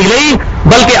اللہ الیہ،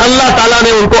 بلکہ اللہ تعالیٰ نے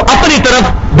ان کو اپنی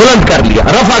طرف بلند کر لیا،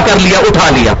 رفع کر لیا، اٹھا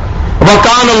لیا.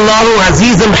 وکان اللہ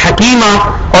عزیزا حکیما،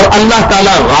 اور اللہ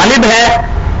تعالیٰ غالب ہے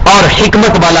اور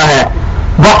حکمت والا ہے.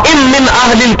 وَإِن مِّنْ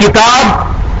أَهْلِ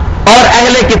الْكِتَابِ، اور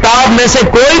اہل کتاب میں سے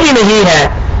کوئی بھی نہیں ہے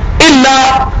إِلَّا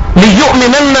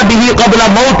لِيُؤْمِنَنَّ بِهِ قَبْلَ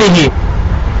مَوْتِهِ،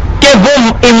 کہ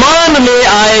وہ ایمان لے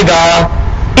آئے گا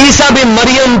عیسیٰ بن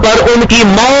مریم پر ان کی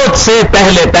موت سے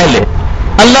پہلے پہلے.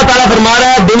 اللہ تعالیٰ فرما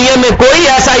رہا ہے دنیا میں کوئی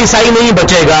ایسا عیسائی نہیں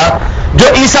بچے گا جو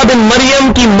عیسیٰ بن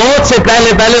مریم کی موت سے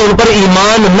پہلے پہلے ان پر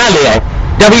ایمان نہ لے آئے.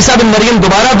 جب عیسیٰ بن مریم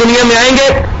دوبارہ دنیا میں آئیں گے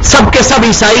سب کے سب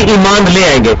عیسائی ایمان لے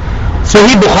آئیں گے.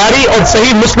 صحیح بخاری اور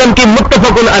صحیح مسلم کی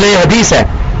متفق علیہ حدیث ہے.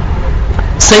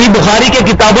 صحیح بخاری کے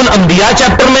کتاب الانبیاء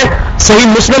چیپٹر میں، صحیح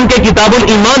مسلم کے کتاب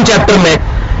الایمان چیپٹر میں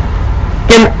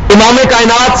کہ امام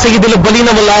کائنات سید الاولین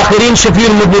والآخرین شفیع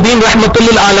المذنبین رحمۃ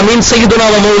للعالمین سیدنا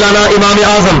و مولانا امام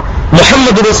اعظم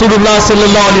محمد رسول اللہ صلی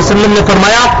اللہ علیہ وسلم نے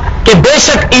فرمایا کہ بے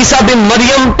شک عیسیٰ بن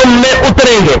مریم تم میں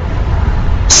اتریں گے،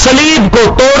 صلیب کو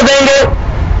توڑ دیں گے،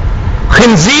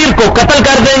 خنزیر کو قتل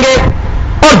کر دیں گے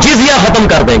اور جزیہ ختم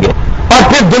کر دیں گے، اور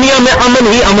پھر دنیا میں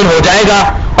امن ہی امن ہو جائے گا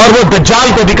اور وہ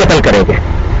دجال کو بھی قتل کریں گے.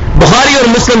 بخاری اور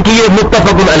مسلم کی یہ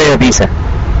متفق علیہ حدیث ہے.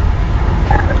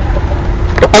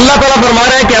 تو اللہ تعالیٰ فرما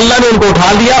رہا ہے کہ اللہ نے ان کو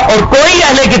اٹھا لیا اور کوئی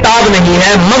اہل کتاب نہیں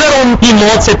ہے مگر ان کی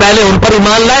موت سے پہلے ان پر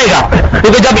ایمان لائے گا.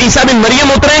 کیونکہ جب عیسیٰ بن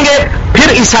مریم اتریں گے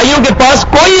پھر عیسائیوں کے پاس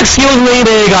کوئی ایکسکیوز نہیں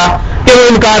رہے گا کہ وہ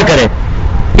انکار کریں.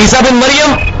 عیسیٰ بن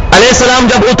مریم علیہ السلام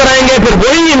جب اتر آئیں گے پھر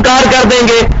وہی انکار کر دیں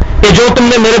گے کہ جو تم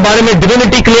نے میرے بارے میں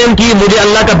ڈیوینٹی کلیم کی، مجھے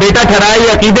اللہ کا بیٹا ٹھہرایا،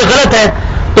 یہ عقیدے غلط ہے.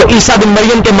 تو عیسیٰ بن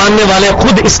مریم کے ماننے والے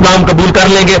خود اسلام قبول کر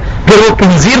لیں گے، پھر وہ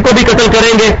خنزیر کو بھی قتل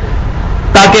کریں گے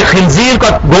تاکہ خنزیر کا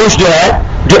گوشت جو ہے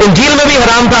جو انجیل میں بھی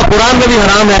حرام تھا قرآن میں بھی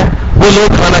حرام ہے وہ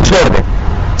لوگ کھانا چھوڑ دیں.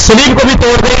 صلیب کو بھی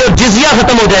توڑ دیں گے اور جزیہ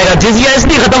ختم ہو جائے گا. جزیہ اس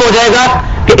لیے ختم ہو جائے گا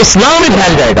کہ اسلام ہی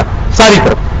پھیل جائے گا ساری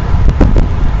طرف.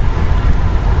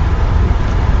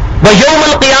 وَيَوْمَ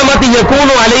الْقِيَامَةِ يَكُونُ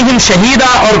عَلَيْهِمْ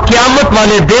شَهِيدًا، اور قیامت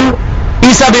والے دن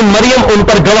عیسیٰ بن مریم ان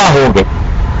پر گواہ ہوں گے.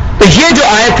 تو یہ جو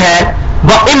آیت ہے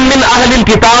وَإِن مِّنْ أَهْلِ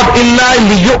الْكِتَابِ إِلَّا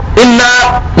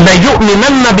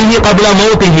لَيُؤْمِنَنَّ بِهِ قَبْلَ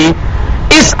مَوْتِهِ،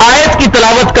 اس آیت کی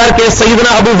تلاوت کر کے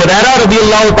سیدنا ابو ہریرہ رضی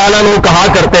اللہ تعالیٰ عنہ کہا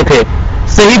کرتے تھے.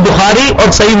 صحیح بخاری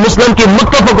اور صحیح مسلم کی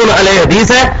متفق علیہ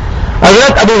حدیث ہے.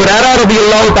 حضرت ابو ہریرہ رضی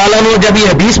اللہ تعالیٰ عنہ جب یہ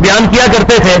حدیث بیان کیا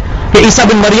کرتے تھے کہ عیسیٰ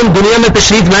بن مریم دنیا میں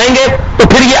تشریف لائیں گے تو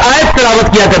پھر یہ آیت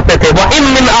تلاوت کیا کرتے تھے وَإِن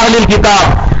مِّنْ أَهْلِ الْكِتَابِ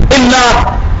إِلَّا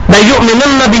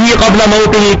لَيُؤْمِنَنَّ بِهِ قَبْلَ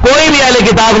مَوْتِهِ، کوئی بھی اہل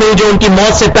کتاب نہیں جو ان کی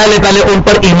موت سے پہلے پہلے ان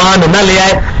پر ایمان نہ لے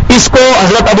آئے. اس کو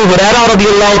حضرت ابو ہریرہ رضی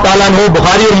اللہ تعالیٰ عنہ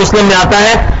بخاری اور مسلم میں آتا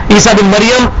ہے عیسیٰ بن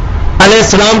مریم علیہ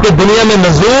السلام کے دنیا میں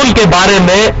نزول کے بارے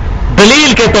میں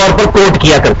دلیل کے طور پر کوٹ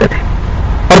کیا کرتے تھے.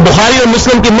 اور بخاری اور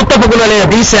مسلم کی متفق علیہ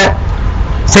حدیث ہے.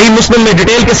 صحیح مسلم میں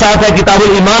ڈیٹیل کے ساتھ ہے کتاب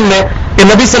الایمان میں کہ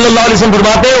نبی صلی اللہ علیہ وسلم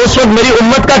فرماتے ہیں اس وقت میری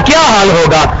امت کا کیا حال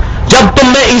ہوگا جب تم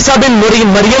میں عیسیٰ بن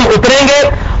مریم اتریں گے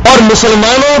اور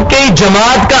مسلمانوں کی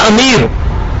جماعت کا امیر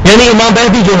یعنی امام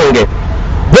مہدی جو ہوں گے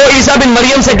وہ عیسیٰ بن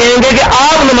مریم سے کہیں گے کہ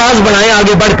آپ نماز بڑھائیں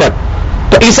آگے بڑھ کر.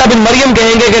 تو عیسیٰ بن مریم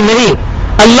کہیں گے کہ نہیں،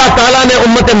 اللہ تعالیٰ نے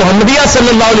امت محمدیہ صلی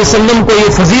اللہ علیہ وسلم کو یہ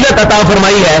فضیلت عطا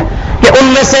فرمائی ہے کہ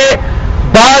ان میں سے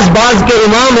بعض کے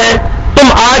امام ہیں،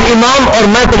 تم آج امام اور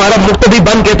میں تمہارا مقتدی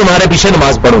بن کے تمہارے پیچھے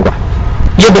نماز پڑھوں گا.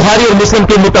 یہ بخاری اور مسلم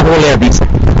کی متفق علیہ حدیث ہے.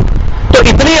 تو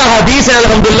اتنی احادیث ہیں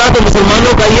الحمدللہ. تو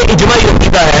مسلمانوں کا یہ اجماعی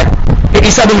عقیدہ ہے کہ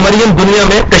عیسیٰ بن مریم دنیا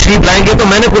میں تشریف لائیں گے. تو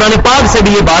میں نے قرآن پاک سے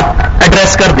بھی یہ بات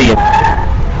ایڈریس کر دی ہے.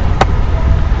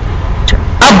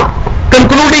 اب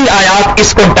کنکلوڈنگ آیات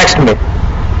اس کانٹیکسٹ میں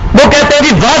وہ کہتے ہیں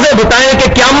جی واضح بتائیں کہ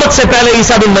قیامت سے پہلے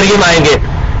عیسیٰ بن مریم آئیں گے.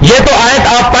 یہ تو آیت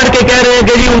آپ پڑھ کے کہہ رہے ہیں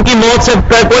کہ جی ان کی موت سے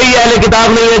کوئی اہل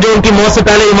کتاب نہیں ہے جو ان کی موت سے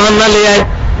پہلے ایمان نہ لے آئے.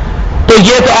 تو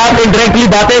یہ تو آپ انڈائریکٹلی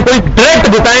باتیں کوئی ڈائریکٹ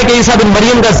بتائیں کہ عیسیٰ بن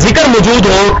مریم کا ذکر موجود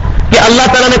ہو کہ اللہ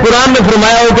تعالیٰ نے قرآن میں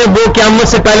فرمایا ہو کہ وہ قیامت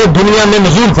سے پہلے دنیا میں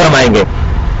نزول فرمائیں گے.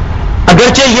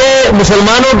 اگرچہ یہ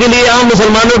مسلمانوں کے لیے عام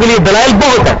مسلمانوں کے لیے دلائل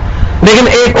بہت ہے، لیکن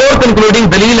ایک اور کنکلوڈنگ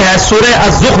دلیل ہے سورہ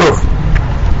الزخرف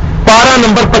پارہ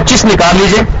نمبر 25 نکال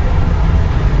لیجئے.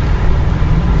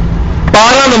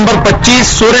 پارہ نمبر 25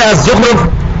 سورہ الزخرف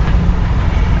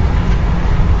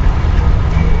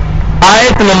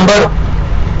آیت نمبر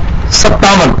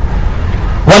 57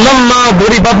 وَلَمَّا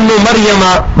ضُرِبَ ابْنُ مَرْيَمَ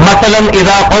مَثَلًا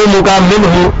إِذَا قَوْمُكَ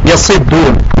مِنْهُ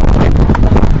يَصِدُّونَ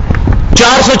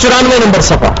 494 نمبر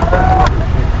صفحہ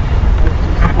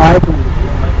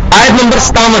آیت نمبر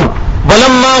 57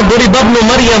 وَلَمَّا ضُرِبَ ابْنُ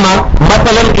مَرْيَمَ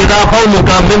مَثَلًا إِذَا قَوْمُكَ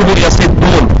مِنْهُ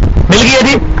يَصِدُّونَ مل گئی ہے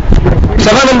جی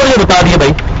صفحہ نمبر یہ بتا دیے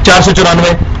بھائی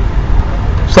 494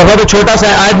 صفحہ تو چھوٹا سا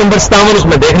ہے آیت نمبر 57 اس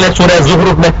میں دیکھ لیں سورہ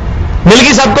زخرف میں مل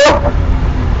گئی سب کو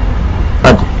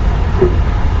ہاں جی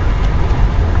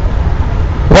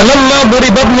وَلَمَّا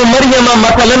ضُرِبَ ابْنُ مَرْيَمَ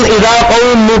مَثَلًا إِذَا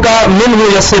قَوْمُكَ مِنْهُ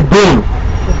يَصِدُّونَ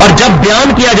اور جب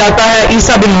بیان کیا جاتا ہے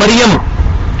عیسیٰ بن مریم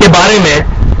کے بارے میں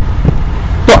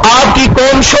تو آپ کی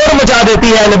قوم شور مچا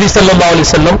دیتی ہے نبی صلی اللہ علیہ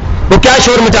وسلم وہ کیا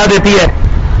شور مچا دیتی ہے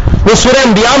وہ سورہ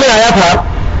انبیاء میں آیا تھا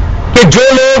کہ جو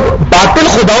لوگ باطل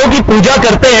خداؤں کی پوجا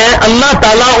کرتے ہیں اللہ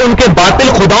تعالیٰ ان کے باطل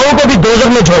خداؤں کو بھی دوزخ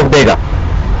میں جھونک دے گا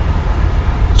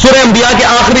سورہ انبیاء کے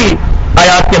آخری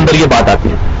آیات کے اندر یہ بات آتی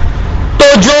ہے تو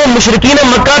جو مشرکین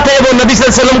مکہ تھے وہ نبی صلی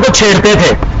اللہ علیہ وسلم کو چھیڑتے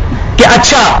تھے کہ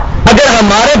اچھا اگر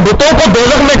ہمارے بتوں کو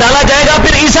دوزخ میں ڈالا جائے گا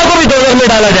پھر عیسیٰ کو بھی دوزخ میں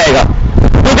ڈالا جائے گا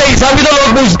کیونکہ عیسیٰ بھی تو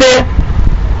لوگ پوچھتے ہیں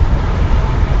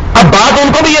اب بات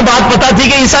ان کو بھی یہ بات پتا تھی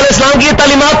کہ عیسیٰ علیہ السلام کی یہ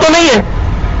تعلیمات تو نہیں ہے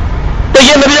تو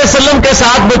یہ نبی علیہ وسلم کے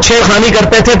ساتھ وہ چھیڑ خانی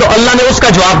کرتے تھے تو اللہ نے اس کا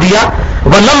جواب دیا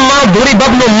وَلَمَّا ضُرِبَ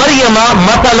ابْنُ مَرْيَمَ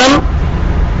مَثَلًا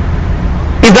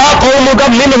إِذَا قَوْمُكَ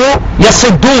مِنْهُ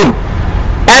يَصِدُّونَ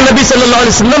اے نبی صلی اللہ علیہ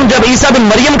وسلم جب عیسیٰ بن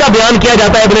مریم کا بیان کیا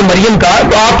جاتا ہے ابن مریم کا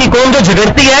تو آپ کی قوم جو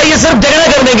جھگڑتی ہے یہ صرف جھگڑا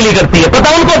کرنے کے لیے کرتی ہے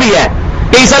پتہ ان کو بھی ہے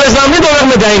کہ عیسیٰ علیہ السلام نہیں دوزخ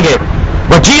میں جائیں گے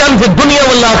وَجِيعًا فِي الدُّنْيَا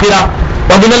وَالْآخِرَةِ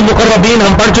وَمِنَ الْمُقَرَّبِينَ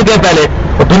ہم پڑھ چکے ہیں پہلے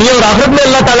اور دنیا اور آخرت میں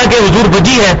اللہ تعالیٰ کے حضور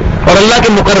وجی ہے اور اللہ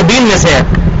کے مقربین میں سے ہے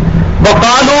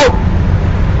وَقَالُوا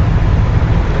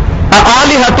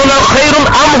أَآلِهَتُنَا خَيْرٌ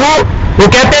أَمْ هُوَ وہ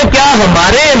کہتے ہیں کیا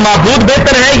ہمارے معبود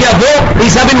بہتر ہیں یا وہ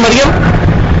عیسیٰ بن مریم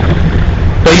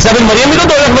تو عیسیٰ بن مریم بھی تو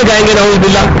دوزخ میں جائیں گے نعوذ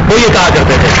باللہ وہ یہ کہا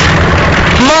کرتے تھے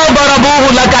مَا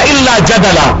ضَرَبُوهُ لَكَ إِلَّا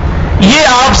جَدَلًا یہ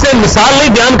آپ سے مثال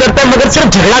نہیں بیان کرتے مگر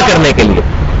صرف جھگڑا کرنے کے لیے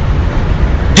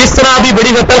جس طرح ابھی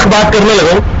بڑی میں تلخ بات کرنے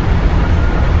لگوں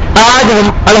آج ہم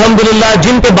الحمدللہ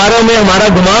جن کے بارے میں ہمارا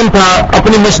گمان تھا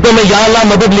اپنی مسجدوں میں یا اللہ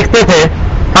مدد لکھتے تھے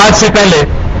آج سے پہلے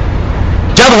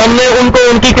جب ہم نے ان کو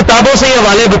ان کی کتابوں سے یہ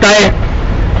حوالے بتائے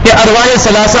کہ ارواح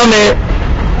ثلاثہ میں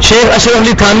شیخ اشرف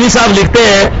علی تھانوی صاحب لکھتے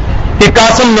ہیں کہ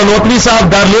قاسم ننوتوی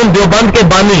صاحب دارالعلوم دیوبند کے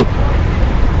بانی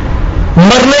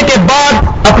مرنے کے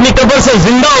بعد اپنی قبر سے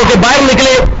زندہ ہو کے باہر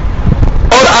نکلے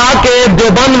اور آ کے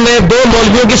دیوبند میں 2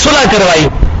 مولویوں کی صلح کروائی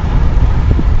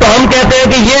تو ہم کہتے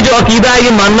ہیں کہ یہ جو عقیدہ ہے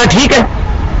یہ ماننا ٹھیک ہے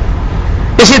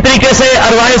اسی طریقے سے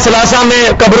ارواح ثلاثہ میں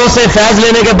قبروں سے فیض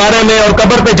لینے کے بارے میں اور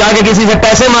قبر پہ جا کے کسی سے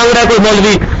پیسے مانگ رہا ہے کوئی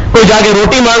مولوی کوئی جا کے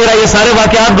روٹی مانگ رہا ہے یہ سارے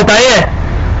واقعات بتائے ہیں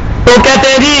تو کہتے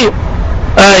ہیں جی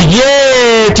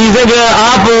یہ چیزیں جو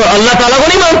آپ اللہ تعالیٰ کو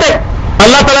نہیں مانتے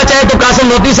اللہ تعالیٰ چاہے تو قاسم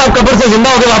نوتوی صاحب قبر سے زندہ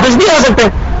ہو کے واپس نہیں آ سکتے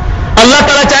اللہ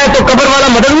تعالیٰ چاہے تو قبر والا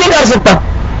مدد نہیں کر سکتا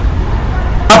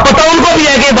اب پتہ ان کو بھی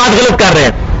ہے کہ یہ بات غلط کر رہے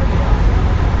ہیں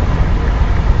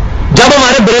جب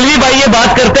ہمارے بریلوی بھائی یہ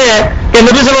بات کرتے ہیں کہ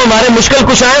نبی صلی اللہ علیہ وسلم ہمارے مشکل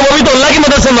کشا ہیں وہ بھی تو اللہ کی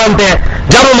مدد سے مانتے ہیں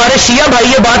جب ہمارے شیعہ بھائی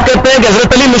یہ بات کرتے ہیں کہ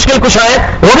حضرت علی مشکل کشا ہے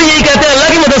وہ بھی یہی کہتے ہیں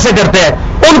اللہ کی مدد سے کرتے ہیں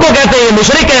ان کو کہتے ہیں یہ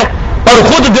مشرک ہے اور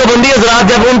خود دیوبندی حضرات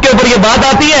جب ان کے اوپر یہ بات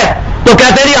آتی ہے تو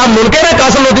کہتے ہیں جی آپ منکر ہیں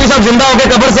قاسم نوتوی صاحب زندہ ہو کے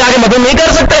قبر سے آگے مدد نہیں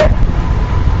کر سکتے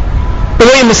تو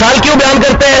وہ یہ مثال کیوں بیان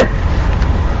کرتے ہیں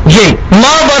یہ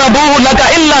مَا ضَرَبُوهُ لَكَ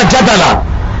إِلَّا جَدَلًا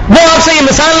وہ آپ سے یہ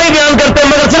مثال نہیں بیان کرتے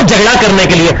مگر صرف جھگڑا کرنے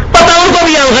کے لیے پتہ ان کو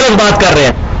بھی ہم غلط بات کر رہے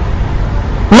ہیں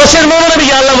مسجد میں انہوں نے بھی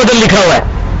یا اللہ مدد لکھا ہوا ہے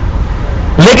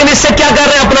لیکن اس سے کیا کر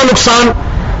رہے ہیں اپنا نقصان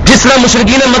جس طرح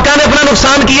مشرکین مکہ نے اپنا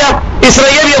نقصان کیا اس طرح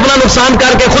یہ بھی اپنا نقصان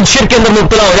کر کے خود شرک کے اندر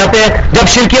مبتلا ہو جاتے ہیں جب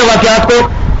شرکیہ واقعات کو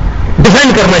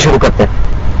ڈیفینڈ کرنا شروع کرتے ہیں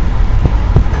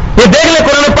یہ دیکھ لیں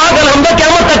قرآن پاک الحمدللہ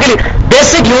قیامت تک کے لیے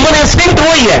بیسک ہیومن انسٹنکٹ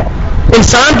وہی ہے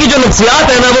انسان کی جو نفسیات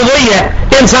ہے نا وہ وہی ہے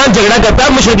کہ انسان جھگڑا کرتا ہے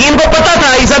مشرکین کو پتا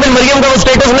تھا عیسیٰ بن مریم کا وہ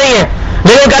اسٹیٹس نہیں ہے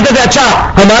لیکن کہتے تھے اچھا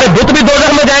ہمارے بت بھی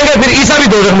دوزخ میں جائیں گے پھر عیسیٰ بھی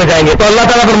دوزخ میں جائیں گے تو اللہ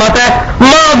تعالیٰ فرماتا ہے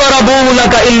مَا ضَرَبُوهُ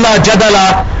لَكَ إِلَّا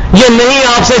جَدَلًا یہ نہیں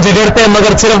آپ سے جھگڑتے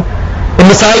مگر صرف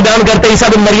مثال بیان کرتے عیسیٰ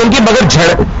بن مریم کی مگر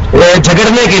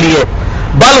جھگڑنے کے لیے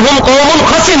بل ہم قوم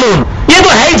خصمون یہ تو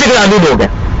ہے ہی جھگڑالو لوگ ہیں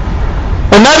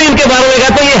اور میں بھی ان کے بارے میں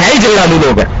کہتا ہوں یہ ہے ہی جھگڑالو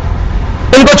لوگ ہیں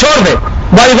ان کو چھوڑ دے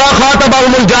وَإِذَا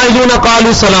خَاطَبَهُمُ الْجَاهِلُونَ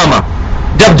قَالُوا سَلَامًا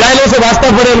جب جاہلوں سے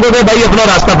واسطہ پڑے ان کو کہ بھائی اپنا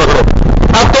راستہ پکڑو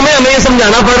اب تمہیں ہمیں یہ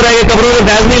سمجھانا پڑ رہا ہے کہ قبروں میں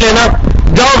فیض نہیں لینا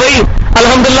جاؤ بھائی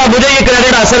الحمدللہ مجھے یہ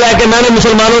کریڈٹ حاصل ہے کہ میں نے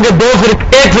مسلمانوں کے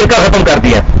ایک فرقہ ختم کر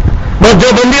دیا بس جو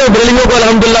بندی اور بریلیوں کو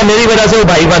الحمدللہ میری وجہ سے وہ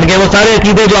بھائی بن گئے وہ سارے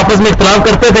عقیدے جو آپس میں اختلاف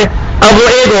کرتے تھے اب وہ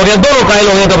ایک ہو گیا دونوں قائل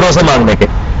ہو گئے قبروں سے مانگنے کے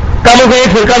کم ہو گئے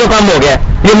ایک فرقہ تو کم ہو گیا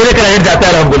یہ مجھے کریڈٹ جاتا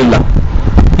ہے الحمدللہ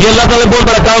یہ اللہ تعالیٰ نے بہت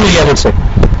بڑا کام لیا مجھ سے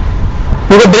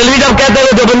کیونکہ بریلوی جب کہتے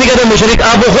ہیں جو بندی کہتے ہیں مشرک،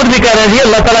 آپ وہ خود بھی کہہ رہے ہیں جی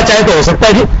اللہ تعالیٰ چاہے تو ہو سکتا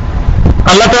ہے جی،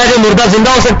 اللہ تعالیٰ جو مردہ زندہ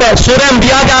ہو سکتا ہے. سورہ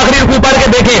انبیاء کے آخری رکوع پڑھ کے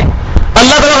دیکھیں،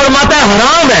 اللہ تعالیٰ فرماتا ہے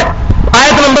حرام ہے،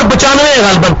 آیت نمبر 95 ہے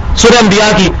غالباً سورہ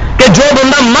انبیاء کی، کہ جو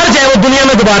بندہ مر جائے وہ دنیا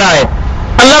میں دوبارہ آئے.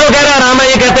 اللہ کو کہہ رہا ہے حرام ہے،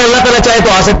 یہ کہتے ہیں اللہ تعالیٰ چاہے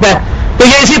تو آ سکتا ہے. تو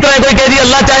یہ اسی طرح کوئی کہہ دی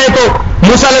اللہ چاہے تو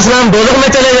موسیٰ علیہ السلام دوزخ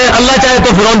میں چلے جائے، اللہ چاہے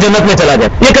تو فرعون جنت میں چلا جائے.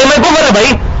 یہ کلمہ کفر ہے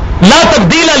بھائی. لا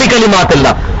تبدیل لکلمات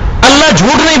اللہ. اللہ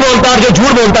جھوٹ نہیں بولتا، اور جو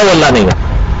جھوٹ بولتا ہے وہ اللہ نہیں ہے.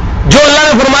 جو اللہ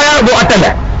نے فرمایا وہ اٹل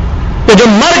ہے. تو جو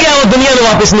مر گیا وہ دنیا میں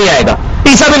واپس نہیں آئے گا.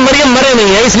 عیسیٰ بن مریم مرے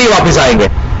نہیں ہیں اس لیے واپس آئیں گے،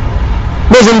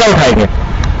 وہ زندہ اٹھائیں گے.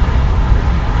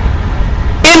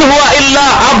 ان ہوا الا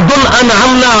عبد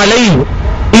انعمنا علیہ.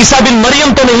 عیسیٰ بن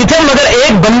مریم تو نہیں تھے مگر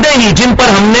ایک بندے ہی جن پر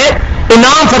ہم نے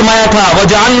انعام فرمایا تھا.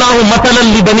 وجعلناہ مثلا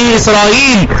لبنی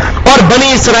اسرائیل. اور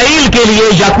بنی اسرائیل کے لیے،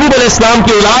 یعقوب علیہ السلام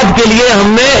کی اولاد کے لیے ہم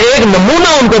نے ایک نمونہ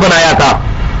ان کو بنایا تھا.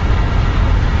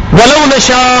 وَلَوْ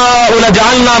نَشَاءُ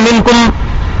لَجَعَلْنَا مِنْكُمْ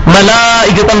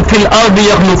مَلَائِكَةً فِي الْأَرْضِ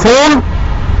يَخْلُفُونَ.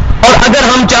 اور اگر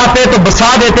ہم چاہتے تو بسا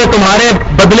دیتے تمہارے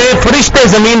بدلے فرشتے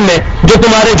زمین میں جو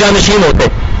تمہارے جانشین ہوتے.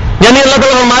 یعنی اللہ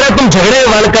تعالیٰ ہمارے تم جھگڑے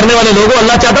کرنے والے لوگوں،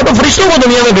 اللہ چاہتا تو فرشتوں کو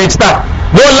دنیا میں بیچتا،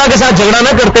 وہ اللہ کے ساتھ جھگڑا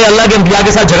نہ کرتے، اللہ کے انبیاء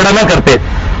کے ساتھ جھگڑا نہ کرتے.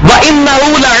 وَإِنَّهُ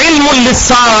لَعِلْمٌ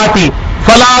لِلسَّاعَةِ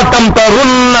فَلَا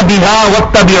تَمْتَرُنَّ بِهَا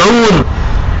وَاتَّبِعُونِ.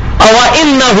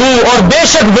 وَإِنَّهُ اور بے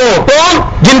شک وہ کون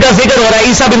جن کا ذکر ہو رہا ہے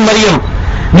عیسیٰ بن مریم،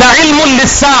 لَعِلْمٌ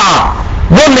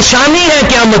لِلسَّاعَةِ وہ نشانی ہے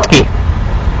قیامت کی.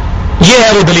 یہ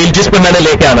ہے وہ دلیل جس پہ میں نے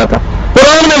لے کے آنا تھا.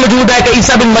 قرآن میں موجود ہے کہ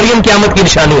عیسیٰ بن مریم قیامت کی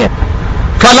نشانی ہے.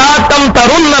 فلا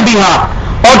تمترن بها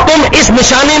اور تم اس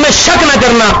نشانی میں شک نہ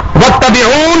کرنا.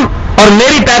 واتبعون اور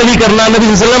میری پیروی کرنا. نبی صلی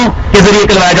اللہ علیہ وسلم کے ذریعے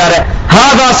کہلایا جا رہا ہے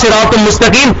ھذا صراط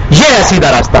مستقیم، یہ ہے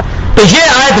سیدھا راستہ. تو یہ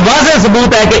آیت واضح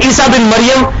ثبوت ہے کہ عیسیٰ بن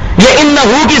مریم، یہ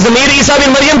انہو کی ضمیر عیسیٰ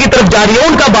بن مریم کی طرف جاری ہے،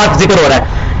 ان کا بات ذکر ہو رہا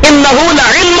ہے. انہو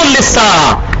لعلم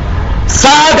للساعہ.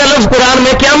 ساعہ کا لفظ قرآن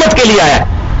میں قیامت کے لیے آیا ہے.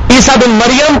 عیسیٰ بن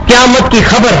مریم قیامت کی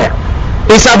خبر ہے.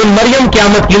 عیسیٰ بن مریم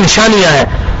قیامت کی نشانیاں ہیں.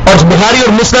 اور بخاری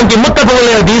اور مسلم کی متفق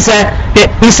علیہ حدیث ہے کہ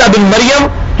عیسیٰ بن مریم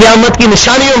قیامت کی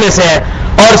نشانیوں میں سے ہے.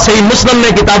 اور صحیح مسلم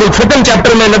میں کتاب الفتن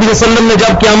چیپٹر میں نبی صلی اللہ علیہ وسلم نے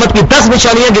جب قیامت کی 10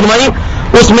 نشانیاں گنوائی،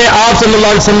 اس میں آپ صلی اللہ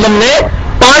علیہ وسلم نے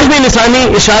 5ویں نشانی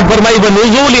ارشاد فرمائی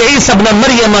بنزول عیسیٰ ابن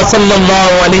مریم صلی اللہ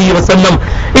علیہ وسلم.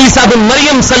 عیسیٰ بن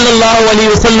مریم صلی اللہ علیہ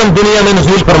وسلم دنیا میں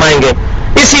نزول فرمائیں گے.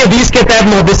 اسی حدیث کے تحت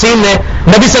محدثین نے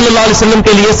نبی صلی اللہ علیہ وسلم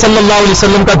کے لیے صلی اللہ علیہ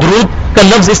وسلم کا درود کا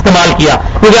لفظ استعمال کیا،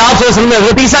 کیونکہ آپ صلی اللہ علیہ وسلم نے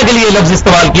حضرت عیسیٰ کے لیے لفظ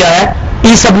استعمال کیا ہے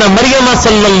عیسیٰ ابن مریم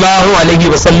صلی اللہ علیہ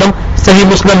وسلم. صحیح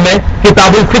مسلم میں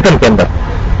کتاب الفتن کے اندر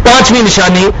 5ویں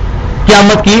نشانی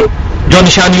قیامت کی جو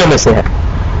نشانیوں میں سے ہے.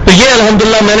 تو یہ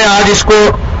الحمدللہ میں نے آج اس کو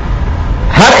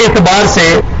ہر اعتبار سے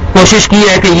کوشش کی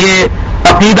ہے کہ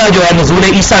یہ عقیدہ جو ہے نزول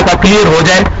عیسیٰ کا کلیئر ہو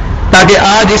جائے، تاکہ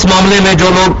آج اس معاملے میں جو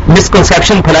لوگ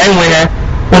مسکنسیپشن پھیلائے ہوئے ہیں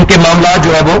ان کے معاملات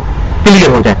جو ہے وہ کلیئر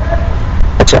ہو جائیں.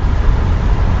 اچھا،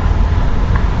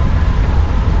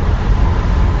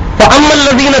 فَأَمَّا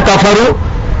الَّذِينَ كَفَرُوا.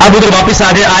 اب ادھر واپس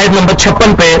آ جائے آیت نمبر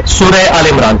 56 پہ سورہ آل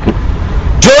عمران کی.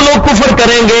 جو لوگ کفر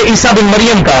کریں گے عیسیٰ بن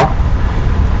مریم کا،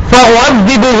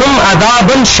 فَأُعَذِّبُهُمْ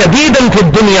عَذَابًا شَدِيدًا فِي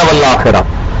الدُّنْيَا وَالْآخِرَةِ.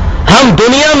 ہم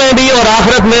دنیا میں بھی اور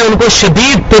آخرت میں ان کو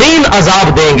شدید ترین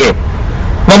عذاب دیں گے.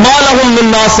 وَمَا لَهُم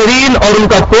مِّن نَاصِرِينَ اور ان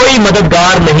کا کوئی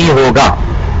مددگار نہیں ہوگا.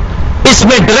 اس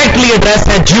میں ڈائریکٹلی ایڈریس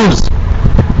ہے جیوز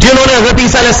جنہوں نے حضرت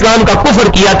عیسیٰ علیہ السلام کا کفر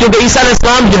کیا، کیونکہ عیسیٰ علیہ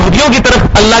السلام یہودیوں کی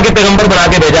طرف اللہ کے پیغمبر بنا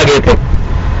کے بھیجا گئے تھے.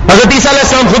 حضرت عیسیٰ علیہ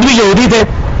السلام خود بھی یہودی تھے.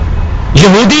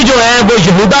 یہودی جو ہے وہ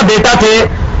یہودا بیٹا تھے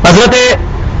حضرت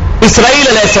اسرائیل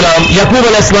علیہ السلام. یعقوب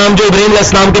علیہ السلام جو ابراہیم علیہ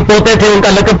السلام کے پوتے تھے ان کا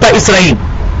لقب تھا اسرائیل.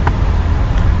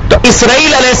 تو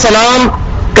اسرائیل علیہ السلام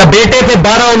کا بیٹے تھے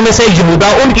 12، ان میں سے یہودا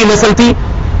ان کی نسل تھی،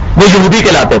 وہ یہودی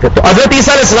کہلاتے تھے. تو حضرت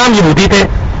عیسیٰ علیہ السلام یہودی تھے،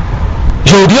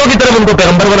 یہودیوں کی طرف ان کو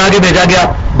پیغمبر بنا کے بھیجا گیا،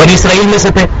 بنی اسرائیل میں سے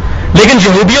تھے. لیکن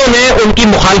یہودیوں نے ان کی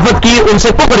مخالفت کی، ان سے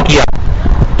کفر کیا.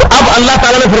 تو اب اللہ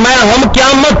تعالیٰ نے فرمایا ہم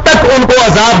قیامت تک ان کو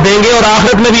عذاب دیں گے اور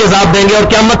آخرت میں بھی عذاب دیں گے. اور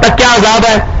قیامت تک کیا عذاب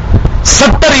ہے؟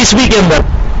 70 عیسوی کے اندر،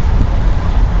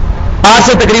 آج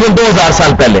سے تقریباً 2000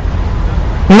 سال پہلے،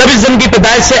 نبی زم کی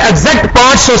پیدائش سے ایگزیکٹ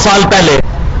 500 سال پہلے،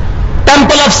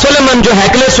 ٹیمپل آف سلیمان جو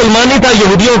ہیکل سلیمانی تھا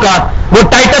یہودیوں کا، وہ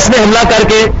ٹائٹس نے حملہ کر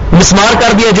کے مسمار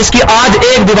کر دیا، جس کی آج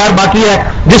ایک دیوار باقی ہے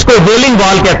جس کو ویلنگ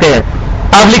وال کہتے ہیں.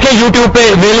 آپ لکھیں یوٹیوب پہ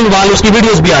ویلنگ وال، اس کی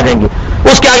ویڈیوز بھی آ جائیں گی.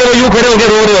 اس کے آگے وہ یوں کھڑے ہو کے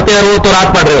رو رہے ہوتے ہیں، رو تو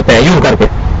رات پڑھ رہے ہوتے ہیں یوں کر کے.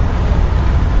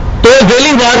 تو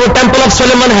ویلنگ وال وہ ٹیمپل آف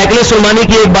سلیمان ہیکل سلیمانی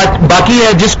کی ایک باقی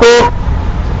ہے جس کو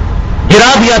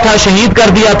گرا دیا تھا، شہید کر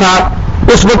دیا تھا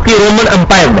اس وقت کی رومن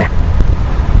امپائر نے،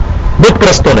 بت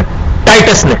پرستوں نے،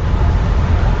 ٹائٹس نے.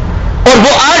 اور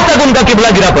وہ آج تک ان کا قبلہ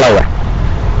گرا پڑا ہوا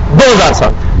ہے 2000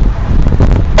 سال.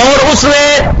 اور اس نے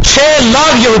 6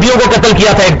 لاکھ یہودیوں کو قتل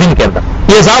کیا تھا ایک دن کے اندر.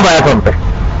 یہ عذاب آیا تھا ان پہ.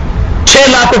 6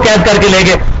 لاکھ کو قید کر کے لے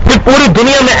گئے. پھر پوری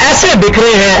دنیا میں ایسے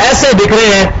بکھرے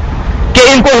ہیں کہ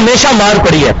ان کو ہمیشہ مار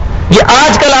پڑی ہے. یہ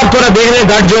آج کل آپ تھوڑا دیکھ رہے ہیں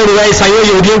گٹھ جوڑ ہوا ہے عیسائیوں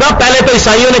یہودیوں کا. پہلے تو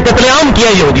عیسائیوں نے قتل عام کیا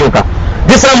یہودیوں کا،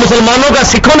 جس طرح مسلمانوں کا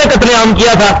سکھوں نے قتل عام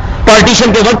کیا تھا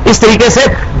پارٹیشن کے وقت. اس طریقے سے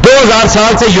 2000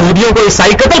 سال سے یہودیوں کو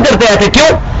عیسائی قتل کرتے آئے تھے.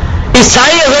 کیوں؟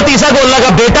 عیسائی حضرت عیسیٰ کو اللہ کا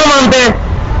بیٹا مانتے ہیں.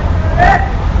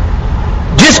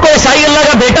 جس کو عیسائی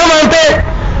اللہ کا بیٹا مانتے ہیں،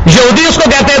 یہودی اس کو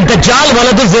کہتے ہیں دجال،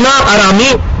 ولد الزنا،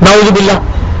 ارامی، نعوذ باللہ.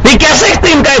 یہ کیسے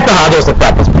ان کا اتحاد ہو سکتا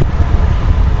ہے آپس میں؟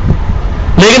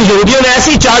 لیکن یہودیوں نے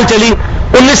ایسی چال چلی.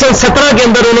 1917 کے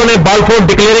اندر انہوں نے بالفور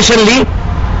ڈکلیریشن لی.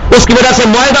 اس کی وجہ سے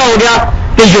معاہدہ ہو گیا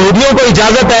کہ یہودیوں کو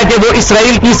اجازت ہے کہ وہ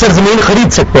اسرائیل کی سرزمین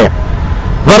خرید سکتے ہیں.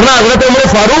 ورنہ حضرت عمر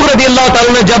فاروق رضی اللہ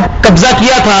تعالیٰ نے جب قبضہ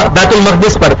کیا تھا بیت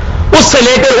المقدس پر، اس سے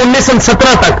لے کر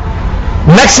 1917 تک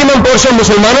میکسیمم پورشن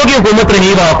مسلمانوں کی حکومت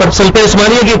رہی. وہاں پر سلطنت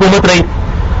عثمانیہ کی حکومت رہی،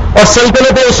 اور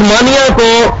سلطنت عثمانیہ کو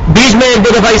بیچ میں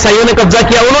 1-2 دفعہ عیسائیوں نے قبضہ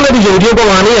کیا. انہوں نے بھی یہودیوں کو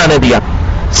وہاں نہیں آنے دیا.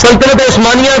 سلطنت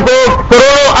عثمانیہ کو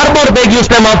کروڑوں اربوں روپے کی اس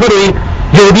ٹائم آفر ہوئی.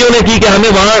 یہودیوں نے کی کہ ہمیں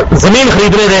وہاں زمین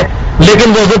خریدنے دیں،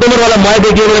 لیکن وہ حضرت عمر والا معاہدے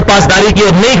کی انہوں نے پاسداری کی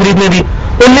اور نہیں خریدنے دی.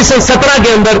 1917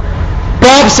 کے اندر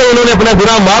پاپ سے انہوں نے اپنا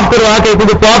گناہ معاف کروا کے،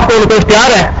 کیونکہ پاپ کو ان کو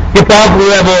اختیار ہے کہ پاپ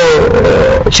جو ہے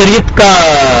وہ شریعت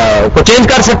کو چینج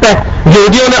کر سکتا ہے.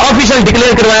 یہودیوں نے آفیشل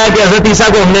ڈکلیئر کروایا کہ حضرت عیسیٰ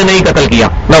کو ہم نے نہیں قتل کیا،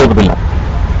 نعوذ باللہ.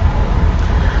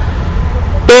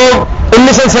 تو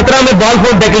 1917 میں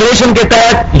بالفور ڈکلیریشن کے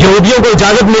تحت یہودیوں کو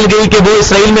اجازت مل گئی کہ وہ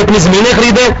اسرائیل میں اپنی زمینیں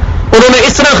خریدیں. انہوں نے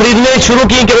اس طرح خریدنے شروع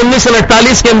کی کہ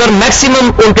 1948 کے اندر میکسیمم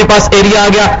ان کے پاس ایریا آ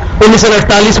گیا.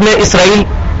 1948 میں اسرائیل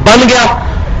بن گیا.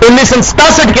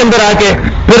 1967 کے اندر آ کے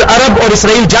پھر عرب اور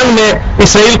اسرائیل جنگ میں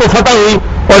اسرائیل کو فتح ہوئی،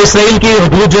 اور اسرائیل کی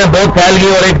حدود جو ہے بہت پھیل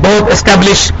گئی، اور ایک بہت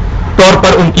اسٹیبلش طور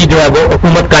پر ان کی جو ہے وہ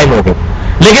حکومت قائم ہو گئی.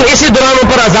 لیکن اسی دوران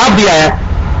ان پر عذاب بھی آیا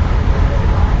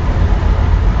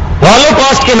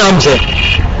ہولوکاسٹ کے نام سے.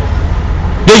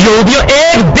 جو یہودیوں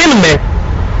ایک دن میں،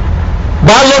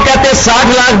 بعض لوگ کہتے ہیں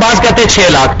 60 لاکھ، بعض کہتے ہیں 6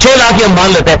 لاکھ، 6 لاکھ ہی ہم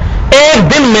مان لیتے ہیں.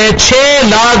 ایک دن میں 6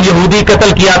 لاکھ یہودی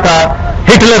قتل کیا تھا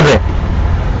ہٹلر نے.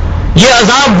 یہ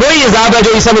عذاب وہی عذاب ہے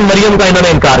جو عیسیٰ بن مریم کا انہوں نے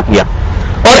انکار کیا.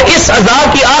 اور اس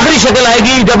عذاب کی آخری شکل آئے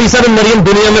گی جب عیسیٰ بن مریم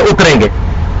دنیا میں اتریں گے،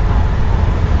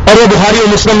 اور وہ بخاری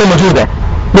اور مسلم میں موجود ہے.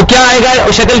 وہ کیا آئے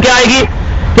گا؟ شکل کیا آئے گی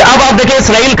کہ اب آپ دیکھیں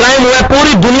اسرائیل قائم ہوا ہے،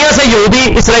 پوری دنیا سے یہودی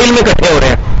اسرائیل میں اکٹھے ہو رہے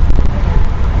ہیں،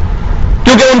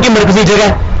 کیونکہ ان کی مرکزی جگہ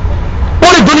ہے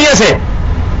پوری دنیا سے.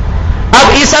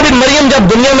 اب عیسیٰ بن مریم جب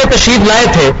دنیا میں تشریف لائے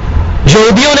تھے،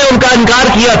 یہودیوں نے ان کا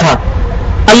انکار کیا تھا.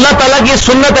 اللہ تعالیٰ کی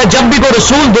سنت ہے، جب بھی کوئی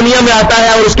رسول دنیا میں آتا ہے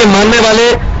اور اس کے ماننے والے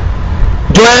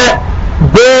جو ہے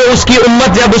وہ اس کی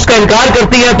امت جب اس کا انکار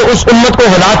کرتی ہے تو اس امت کو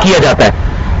ہلاک کیا جاتا ہے.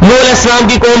 نوح علیہ السلام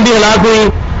کی قوم بھی ہلاک ہوئی،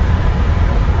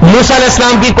 موسیٰ علیہ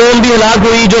السلام کی قوم بھی ہلاک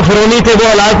ہوئی، جو فرعونی تھے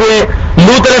وہ ہلاک ہوئے.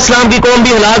 لوط علیہ السلام کی قوم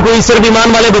بھی ہلاک ہوئی، صرف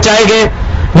ایمان والے بچائے گئے.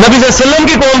 نبی صلی اللہ علیہ وسلم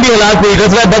کی قوم بھی ہلاک ہوئی.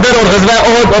 غزوہ بدر اور غزوہ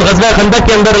احد اور غزوہ خندق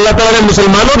کے اندر اللہ تعالیٰ نے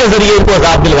مسلمانوں کے ذریعے ان کو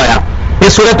عذاب دلوایا. یہ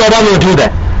سورہ توبہ میں موجود ہے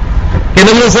کہ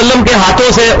نبی صلی اللہ علیہ وسلم کے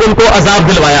ہاتھوں سے ان کو عذاب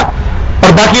دلوایا،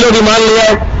 اور باقی لوگ ایمان لے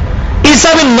آئے.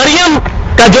 عیسیٰ بن مریم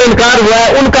کا جو انکار ہوا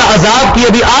ہے، ان کا عذاب کی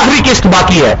ابھی آخری قسط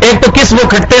باقی ہے. ایک تو قسط وہ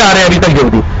کھٹتے آ رہے ہیں ابھی تک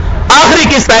یہودی، آخری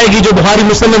قسط آئے گی جو بخاری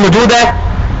مسلم میں موجود ہے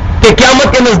کہ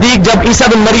قیامت کے نزدیک جب عیسیٰ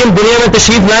بن مریم دنیا میں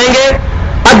تشریف لائیں گے،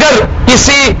 اگر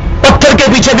کسی پتھر کے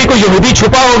پیچھے بھی کوئی یہودی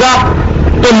چھپا ہوگا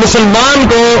تو مسلمان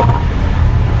کو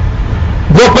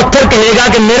وہ پتھر کہے گا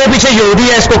کہ میرے پیچھے یہودی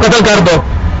ہے، اس کو قتل کر دو،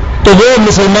 تو وہ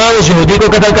مسلمان اس یہودی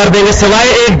کو قتل کر دیں گے،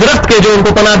 سوائے ایک درخت کے جو ان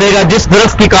کو پناہ دے گا، جس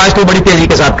درخت کی کاشت وہ بڑی تیزی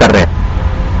کے ساتھ کر رہے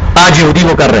ہیں، آج یہودی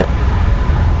وہ کر رہے ہیں.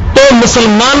 تو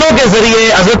مسلمانوں کے ذریعے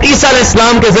حضرت عیسیٰ علیہ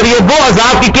السلام کے ذریعے وہ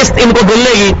عذاب کی قسط ان کو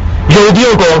ملے گی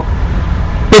یہودیوں کو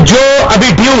کہ جو ابھی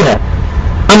ڈیو ہے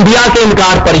انبیاء کے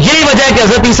انکار پر. یہی وجہ ہے کہ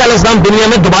حضرت عیسیٰ علیہ السلام دنیا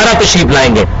میں دوبارہ تشریف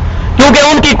لائیں گے، کیونکہ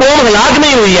ان کی قوم ہلاک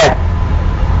نہیں ہوئی ہے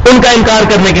ان کا انکار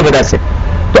کرنے کی وجہ سے.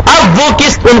 تو اب وہ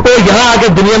قسط ان کو یہاں آ کے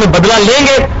دنیا میں بدلہ لیں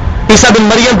گے. عیسیٰ بن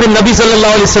مریم پھر نبی صلی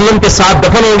اللہ علیہ وسلم کے ساتھ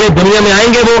دفن ہوں گے، دنیا میں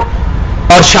آئیں گے وہ،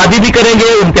 اور شادی بھی کریں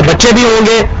گے، ان کے بچے بھی ہوں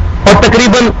گے، اور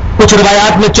تقریباً کچھ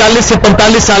روایات میں 40 سے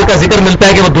 45 سال کا ذکر ملتا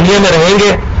ہے کہ وہ دنیا میں رہیں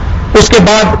گے. اس کے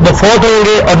بعد وہ فوت ہوں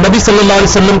گے، اور نبی صلی اللہ علیہ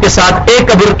وسلم کے ساتھ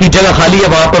ایک قبر کی جگہ خالی ہے،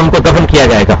 وہاں پر ان کو دفن کیا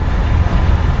جائے گا.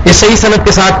 یہ صحیح سند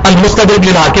کے ساتھ المستدرک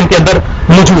للحاکم کے اندر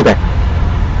موجود ہے.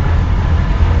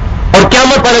 اور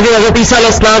قیامت پر اگر حضرت عیسیٰ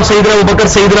علیہ السلام، سیدنا ابوبکر،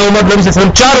 سیدنا عمر، نبی صلی اللہ علیہ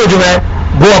وسلم چاروں جو ہے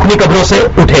وہ اپنی قبروں سے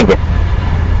اٹھیں گے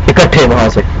اکٹھے وہاں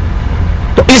سے.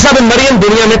 تو عیسیٰ بن مریم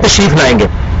دنیا میں تشریف لائیں گے.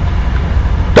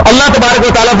 تو اللہ تبارک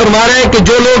و تعالیٰ فرما رہے ہیں کہ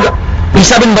جو لوگ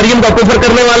عیسیٰ بن مریم کا کفر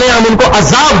کرنے والے ہیں ہم ان کو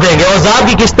عذاب دیں گے، اور عذاب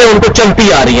کی قسطیں ان کو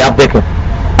چلتی آ رہی ہیں. آپ دیکھیں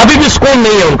ابھی بھی سکون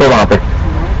نہیں ہے ان کو وہاں پہ.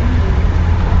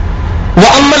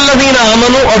 وَأَمَّا الَّذِينَ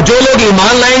آمَنُوا، اور جو لوگ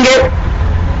ایمان لائیں گے،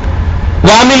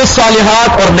 وعملوا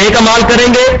الصالحات اور نیک اعمال کریں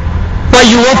گے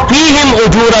فیوفیہم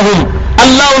اجورہم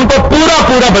اللہ ان کو پورا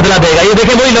پورا بدلہ دے گا. یہ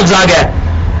دیکھیں وہی لفظ آ گیا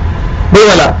وہ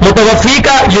والا متوفی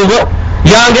کا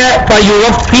یہاں گیا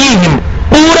فیوفیہم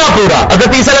پورا پورا.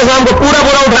 حضرت عیسیٰ علیہ السلام کو پورا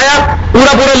پورا اٹھایا,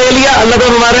 پورا پورا لے لیا. اللہ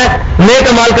تعالیٰ فرما رہا ہے نیک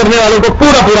اعمال کرنے والوں کو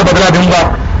پورا پورا بدلہ دوں گا.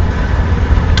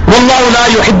 واللہ لا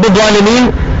یحب الظالمین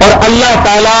اور اللہ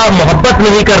تعالیٰ محبت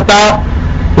نہیں کرتا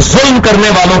ظلم کرنے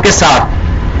والوں کے ساتھ.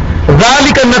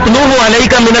 ذالک نتلوہ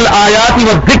علیک من الآیات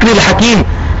والذکر الحکیم.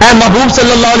 اے محبوب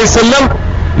صلی اللہ علیہ وسلم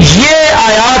یہ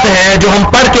آیات ہیں جو ہم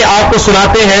پڑھ کے آپ کو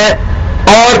سناتے ہیں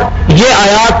اور یہ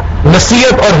آیات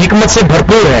نصیحت اور حکمت سے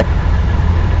بھرپور ہے.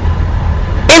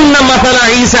 ان مثل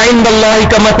عیسیٰ عند اللہ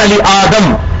کمثل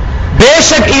آدم بے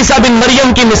شک عیسیٰ بن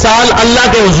مریم کی مثال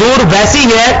اللہ کے حضور ویسی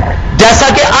ہے جیسا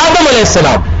کہ آدم علیہ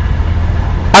السلام.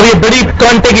 اب یہ بڑی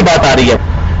کانٹے کی بات آ رہی ہے.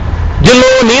 جن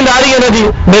لوگوں کو نیند آ رہی ہے نا جی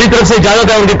میری طرف سے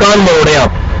اجازت ہے ان کے کان میں اڑے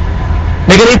آپ,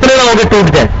 لیکن اتنے نہ ہو کے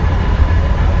ٹوٹ جائیں,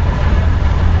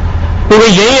 کیونکہ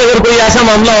یہی اگر کوئی ایسا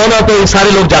معاملہ ہونا تو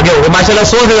سارے لوگ جاگے ہوں گے. ماشاءاللہ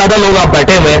 100 سے زیادہ لوگ آپ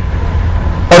بیٹھے ہوئے ہیں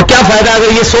اور کیا فائدہ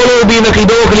اگر یہ 100 لوگ بھی ان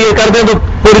عقیدوں کو کلیئر کر دیں تو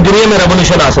پوری دنیا میں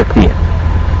ریولیوشن آ سکتی ہے.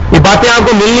 یہ باتیں آپ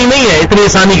کو ملنی نہیں ہے اتنی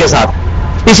آسانی کے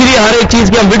ساتھ, اسی لیے ہر ایک چیز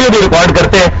کی ہم ویڈیو بھی ریکارڈ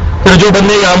کرتے ہیں, پھر جو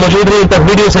بندے یہاں موجود نہیں ان تک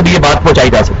ویڈیو سے بھی یہ بات پہنچائی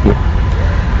جا سکتی ہے.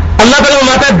 اللہ تعالیٰ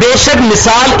فرماتا ہے بے شک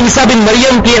مثال عیسیٰ بن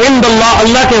مریم کی عند اللہ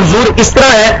اللہ کے حضور اس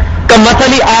طرح ہے کہ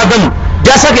مثل آدم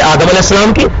جیسا کہ آدم علیہ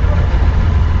السلام کی.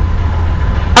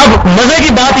 اب مزے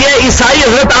کی بات یہ ہے عیسائی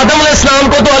حضرت آدم علیہ السلام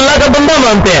کو تو اللہ کا بندہ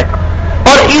مانتے ہیں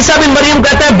اور عیسیٰ بن مریم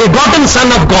کہتے ہیں بیگاٹن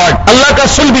سن آف گاڈ اللہ کا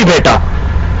صلبی بیٹا.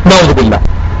 نعوذ باللہ.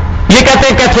 یہ کہتے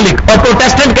ہیں کیتھولک, اور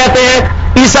پروٹیسٹنٹ کہتے ہیں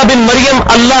عیسیٰ بن مریم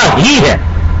اللہ ہی ہے.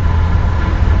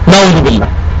 نعوذ باللہ.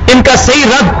 ان کا صحیح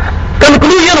رد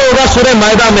کنکلوژن ہوگا سورہ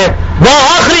مائدہ میں, وہ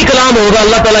آخری کلام ہوگا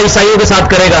اللہ تعالیٰ عیسائیوں کے ساتھ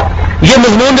کرے گا. یہ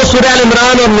مضمون جو سورہ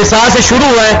عمران اور نساء سے شروع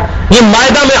ہوا ہے یہ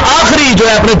مائدہ میں آخری جو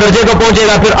ہے اپنے درجے کو پہنچے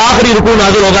گا. پھر آخری رکوع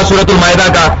نازل ہوگا سورۃ المائدہ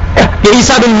کا کہ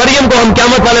عیسیٰ بن مریم کو ہم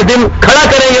قیامت والے دن کھڑا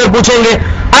کریں گے اور پوچھیں گے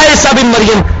اے عیسیٰ بن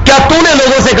مریم کیا تو نے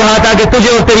لوگوں سے کہا تھا کہ تجھے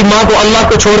اور تیری ماں کو اللہ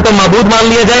کو چھوڑ کر معبود مان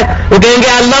لیا جائے؟ وہ کہیں گے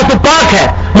اللہ تو پاک ہے,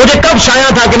 مجھے کب شایع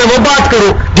تھا کہ میں وہ بات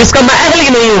کروں جس کا میں اہل ہی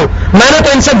نہیں ہوں. میں نے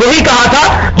تو ان سے وہی کہا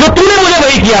تھا جو تو نے مجھے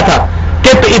وہی کیا تھا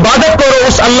کہ تو عبادت کرو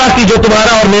اس اللہ کی جو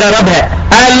تمہارا اور میرا رب ہے.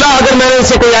 اے اللہ اگر میں نے ان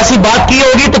سے کوئی ایسی بات کی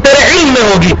ہوگی تو تیرے علم میں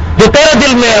ہوگی, جو تیرے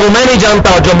دل میں ہے وہ میں نہیں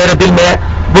جانتا اور جو میرے دل میں ہے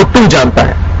وہ تو جانتا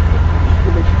ہے.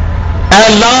 اے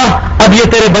اللہ اب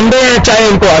یہ تیرے بندے ہیں چاہے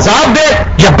ان کو عذاب دے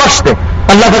یا بخش دے.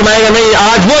 اللہ فرمائے گا نہیں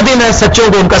آج وہ دن ہے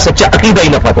سچوں کو ان کا سچا عقیدہ ہی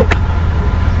نفع دے.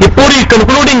 یہ پوری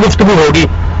کنکلوڈنگ گفتگو ہوگی,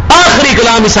 آخری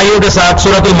کلام عیسائیوں کے ساتھ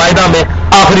سورۃ المائدہ میں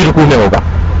آخری رکوع میں ہوگا.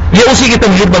 یہ اسی کی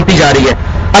تمہید بنتی جا رہی ہے.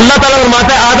 اللہ تعالیٰ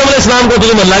فرماتا ہے آدم علیہ السلام کو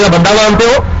تم اللہ کا بندہ مانتے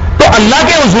ہو تو اللہ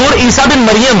کے حضور عیسیٰ بن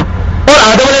مریم اور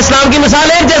آدم علیہ السلام کی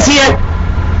مثال ایک جیسی ہے.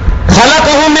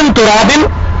 خلقہ من تراب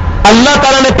اللہ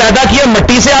تعالیٰ نے پیدا کیا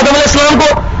مٹی سے آدم علیہ السلام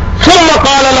کو, ثم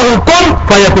قال له کن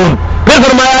فیکون پھر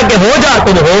فرمایا کہ ہو جا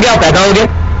تو ہو گیا, پیدا ہو گیا.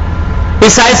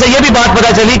 اس آیت سے یہ بھی بات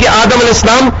پتا چلی کہ آدم علیہ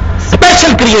السلام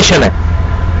اسپیشل کریشن ہے.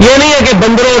 یہ نہیں ہے کہ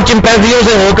بندروں اور چمپینزیوں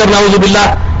سے ہو کر نعوذ باللہ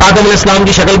آدم علیہ السلام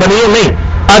کی شکل بنی ہے, نہیں.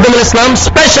 آدم علیہ السلام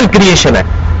اسپیشل کریشن ہے.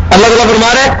 اللہ تعالیٰ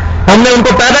فرما رہا ہے ہم نے ان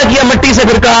کو پیدا کیا مٹی سے,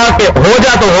 پھر کہا کہ ہو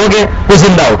جا تو ہو گئے, وہ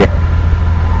زندہ ہو گئے.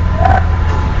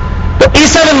 تو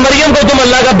عیسیٰ بن مریم کو تم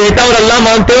اللہ کا بیٹا اور اللہ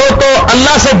مانتے ہو تو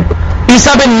اللہ سے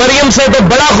عیسیٰ بن مریم سے تو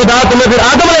بڑا خدا تمہیں پھر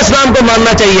آدم علیہ السلام کو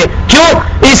ماننا چاہیے. کیوں؟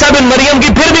 عیسیٰ بن مریم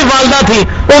کی پھر بھی والدہ تھی,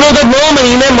 انہوں تو 9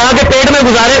 مہینے ماں کے پیٹ میں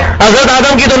گزارے. حضرت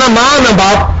آدم کی تو نہ ماں نہ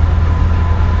باپ,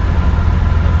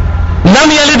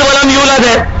 لم یلد ولم یولد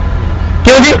ہے.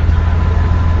 کیوں جی؟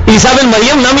 عیسیٰ بن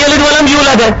مریم لم یلد ولم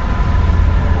یولد ہے.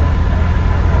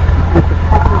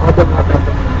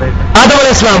 آدم علیہ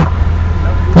السلام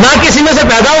نہ کسی میں سے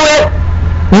پیدا ہوئے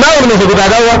نہ ان میں سے کوئی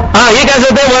پیدا ہوا. ہاں یہ کہہ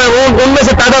سکتے ہیں ان میں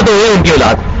سے پیدا تو ہوئے ان کی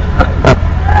اولاد.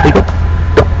 ٹھیک ہے.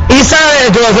 تو عیسیٰ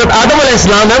جو حضرت آدم علیہ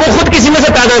السلام ہے وہ خود کسی میں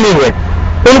سے پیدا نہیں ہوئے,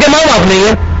 ان کے ماں باپ نہیں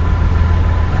ہیں.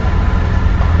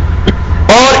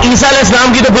 اور عیسیٰ علیہ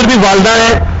السلام کی تو پھر بھی والدہ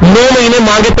ہے, 9 مہینے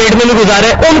ماں کے پیٹ میں بھی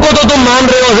گزارے. ان کو تو تم مان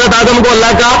رہے ہو حضرت آدم کو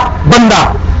اللہ کا بندہ,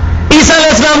 عیسیٰ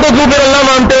علیہ السلام کو کیوں پھر اللہ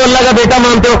مانتے ہو, اللہ کا بیٹا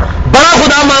مانتے ہو؟ بڑا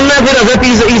خدا ماننا ہے پھر حضرت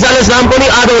عیسیٰ علیہ السلام کو نہیں,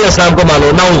 آدم علیہ السلام کو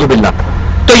مانو. نعوذ باللہ.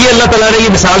 تو یہ اللہ تعالیٰ نے یہ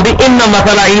مثال دی, ان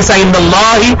مثل عیسیٰ عند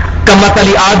اللہ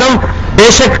کمثل آدم, بے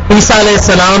شک عیسیٰ علیہ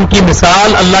السلام کی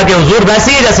مثال اللہ کے حضور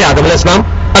ویسی ہے جیسے آدم علیہ السلام.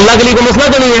 اللہ کے لیے کوئی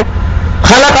مسئلہ تو نہیں ہے.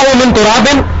 خلقہ من تراب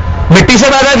مٹی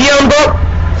سے پیدا کیا ان کو,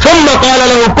 ثم قال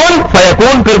له کن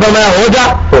فیکون پھر فرمایا ہو جا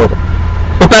تو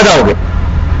وہ پیدا ہو گئے.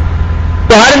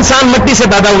 تو ہر انسان مٹی سے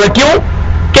پیدا ہوا. کیوں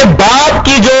کہ باپ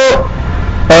کی جو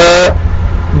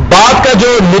باپ کا جو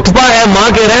نطفہ ہے ماں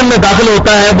کے رحم میں داخل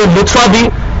ہوتا ہے وہ نطفہ بھی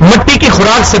مٹی کی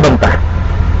خوراک سے بنتا ہے.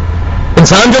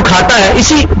 انسان جو کھاتا ہے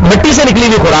اسی مٹی سے نکلی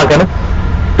ہوئی خوراک ہے نا،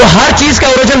 تو ہر چیز کا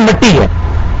اوریجن مٹی ہے.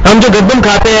 ہم جو گندم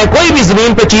کھاتے ہیں، کوئی بھی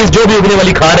زمین پہ چیز جو بھی اگنے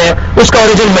والی کھا رہے ہیں، اس کا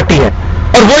اوریجن مٹی ہے،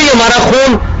 اور وہی ہمارا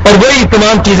خون اور وہی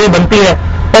تمام چیزیں بنتی ہیں،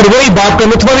 اور وہی باپ کا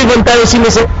نطفہ بھی بنتا ہے، اسی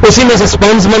میں سے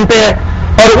سپرمز بنتے ہیں،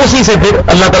 اور اسی سے پھر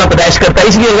اللہ تعالیٰ پیدائش کرتا ہے.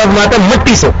 اس لیے اللہ فرماتا ہے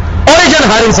مٹی سے، اوریجن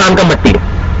ہر انسان کا مٹی ہے.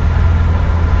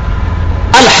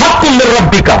 الحق من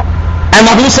ربک، اے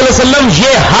محبوب صلی اللہ علیہ وسلم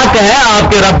یہ حق ہے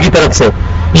آپ کے رب کی طرف سے،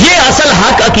 یہ اصل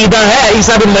حق عقیدہ ہے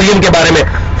عیسیٰ بن مریم کے بارے میں.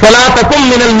 فلا تکن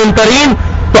من الممترین،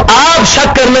 تو آپ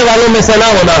شک کرنے والوں میں سے نہ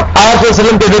ہونا. آپ صلی اللہ علیہ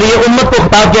وسلم کے ذریعے امت کو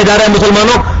خطاب کیا جا رہا ہے،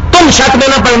 مسلمانوں تم شک میں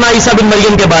نہ پڑنا عیسیٰ بن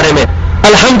مریم کے بارے میں.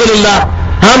 الحمدللہ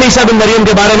ہم عیسیٰ بن مریم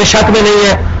کے بارے میں شک میں نہیں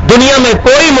ہے. دنیا میں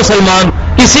کوئی مسلمان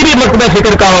کسی بھی مرتبہ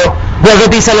فکر کا ہو وہ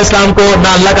حضرت عیسیٰ علیہ السلام کو نہ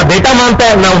اللہ کا بیٹا مانتا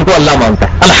ہے نہ ان کو اللہ مانتا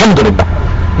ہے. الحمدللہ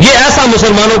یہ ایسا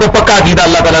مسلمانوں کو پکا عقیدہ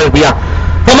اللہ تعالیٰ نے دیا.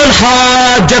 فمن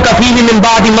حاجک فیہ من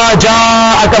بعد ما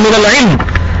جاءک من العلم،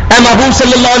 اے محبوب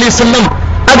صلی اللہ علیہ وسلم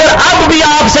اگر اب بھی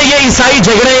آپ سے یہ عیسائی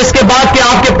جھگڑے اس کے بعد کہ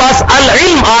آپ کے پاس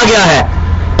العلم آ گیا ہے،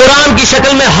 قرآن کی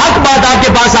شکل میں حق بات آپ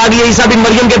کے پاس آ گئی ہے عیسیٰ بن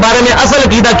مریم کے بارے میں اصل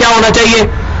عقیدہ کیا ہونا چاہیے،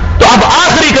 تو اب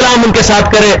آخری کلام ان کے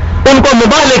ساتھ کرے، ان کو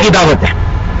مباہلے کی دعوت ہے.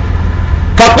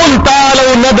 فَقُلْ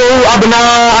تَعَالَوْا نَدْعُوا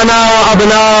أَبْنَاءَنَا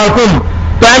وَأَبْنَاءَكُمْ،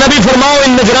 تو اے نبی فرماؤ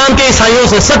ان نجران کے عیسائیوں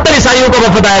سے، 70 عیسائیوں کا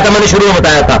وفد آیا تھا، میں نے شروع میں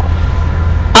بتایا تھا.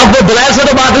 اب وہ دلائل سے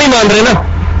تو بات نہیں مان رہے نا،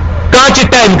 کہاں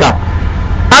چٹا ان کا.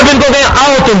 اب ان کو کہیں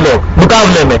آؤ تم لوگ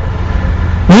مقابلے میں،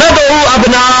 ندعو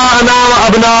ابناءنا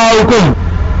وابناؤکم،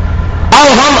 آؤ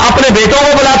ہم اپنے بیٹوں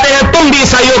کو بلاتے ہیں، تم بھی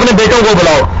عیسائیوں اپنے بیٹوں کو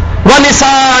بلاؤ.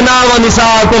 ونساءنا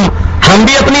ونساءکم، ہم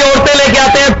بھی اپنی عورتیں لے کے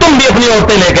آتے ہیں، تم بھی اپنی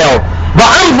عورتیں لے کے آؤ.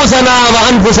 وانفسنا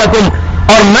وانفسکم،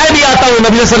 اور میں بھی آتا ہوں،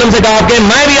 نبی صلی اللہ علیہ وسلم سے کہا کہ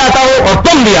میں بھی آتا ہوں اور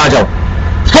تم بھی آ جاؤ.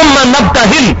 ثم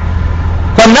نبتہل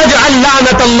فنجعل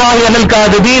لعنت اللہ علی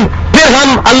الکاذبین، پھر ہم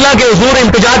اللہ کے حضور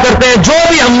التجا کرتے ہیں جو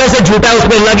بھی ہم میں سے جھوٹا ہے اس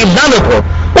پہ اللہ کی لعنت ہو،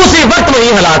 اسی وقت میں ہی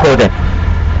ہلاک ہو جائے.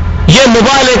 یہ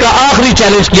مباہلے کا آخری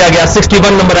چیلنج کیا گیا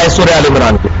 61 نمبر آئے سورہ آل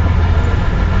عمران کے،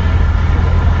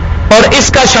 اور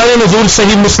اس کا شان نزول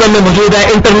صحیح مسلم میں موجود ہے.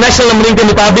 انٹرنیشنل نمبرنگ کے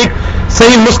مطابق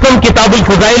صحیح مسلم کتاب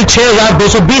الفضائل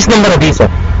 6220 نمبر حدیث ہے.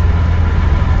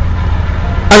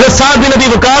 حضرت سعد بن ابی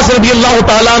وقاص رضی اللہ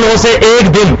تعالیٰ عنہ سے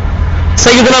ایک دن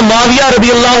سیدنا معاویہ رضی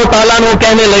اللہ تعالیٰ عنہ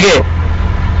کہنے لگے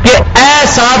کہ اے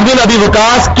سعد بن ابی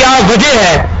وقاص کیا وجہ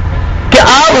ہے کہ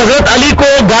آپ حضرت علی کو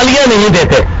گالیاں نہیں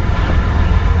دیتے؟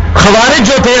 خوارج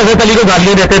جو تھے حضرت علی کو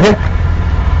گالیاں دیتے تھے،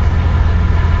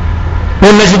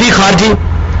 وہ نجدی خارجی.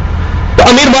 تو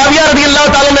امیر معاویہ رضی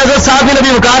اللہ تعالیٰ نے حضرت سعد بن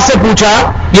ابی وقاص سے پوچھا،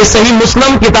 یہ صحیح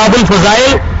مسلم کتاب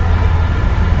الفضائل،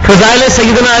 فضائل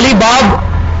سیدنا علی باب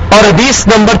اور حدیث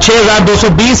نمبر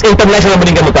 6220 انٹرنیشنل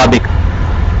نمبرنگ کے مطابق،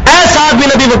 اے سعد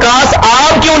بن ابی وقاص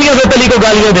آپ کیوں نہیں حضرت علی کو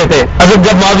گالیاں دیتے؟ حضرت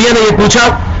جب معاویہ نے یہ پوچھا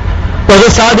تو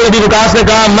حضرت سعد بن ابی وقاص نے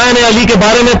کہا میں نے علی کے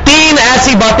بارے میں 3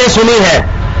 ایسی باتیں سنی ہیں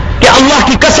کہ اللہ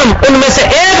کی قسم ان میں سے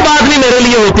ایک بات بھی میرے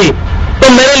لیے ہوتی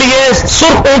تو میرے لیے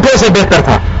سرخ اونٹوں سے بہتر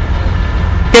تھا.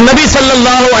 کہ نبی صلی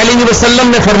اللہ علیہ وسلم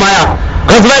نے فرمایا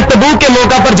غزوہ تبوک کے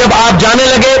موقع پر جب آپ جانے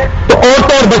لگے تو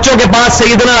عورتوں اور بچوں کے پاس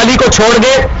سیدنا علی کو چھوڑ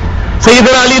گئے.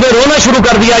 سیدنا علی نے رونا شروع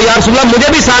کر دیا، یا رسول اللہ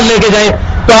مجھے بھی ساتھ لے کے جائیں.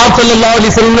 تو آپ صلی اللہ علیہ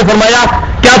وسلم نے فرمایا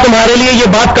کیا تمہارے لیے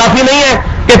یہ بات کافی نہیں ہے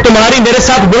کہ تمہاری میرے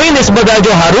ساتھ وہی نسبت ہے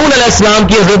جو ہارون علیہ السلام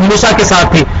کی حضرت موسیٰ کے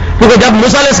ساتھ تھی؟ کیونکہ جب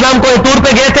موسیٰ علیہ السلام کو طور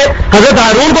پہ گئے تھے حضرت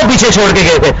ہارون کو پیچھے چھوڑ کے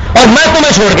گئے تھے، اور میں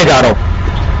تمہیں چھوڑ کے جا رہا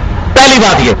ہوں. پہلی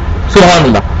بات یہ، سبحان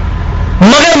اللہ.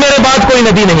 مگر میرے بعد کوئی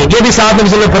نبی نہیں، یہ بھی صاحب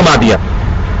نے فرما دیا،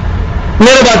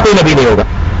 میرے بعد کوئی نبی نہیں ہوگا.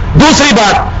 دوسری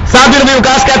بات صاحب نبی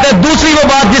وقاص کہتے ہیں دوسری وہ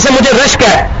بات جسے مجھے رشک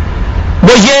ہے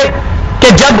وہ یہ کہ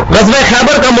جب غزوہ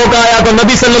خیبر کا موقع آیا تو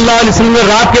نبی صلی اللہ علیہ وسلم نے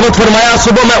رات کے وقت فرمایا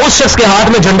صبح میں اس شخص کے ہاتھ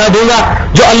میں جھنڈا دوں گا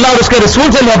جو اللہ اور اس کے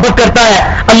رسول سے محبت کرتا ہے،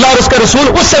 اللہ اور اس کا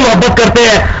رسول اس سے محبت کرتے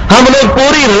ہیں. ہم لوگ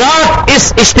پوری رات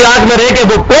اس اشتیاق میں رہے کہ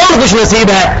وہ کون خوش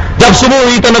نصیب ہے. جب صبح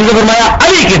ہوئی تو نبی نے فرمایا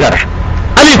علی کدھر ہے،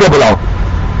 علی کو بلاؤ.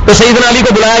 تو سیدنا علی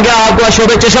کو بلایا گیا، آپ کو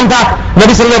اشوب چشم تھا.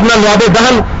 نبی صلی اللہ علیہ وسلم نے اپنا نواب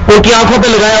دہن ان کی آنکھوں پہ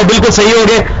لگایا اور بالکل صحیح ہو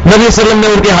گئے. نبی صلی اللہ علیہ وسلم نے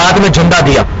ان کے ہاتھ میں جھنڈا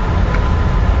دیا.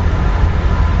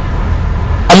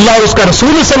 اللہ اور اس کا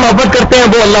رسول اس سے محبت کرتے ہیں،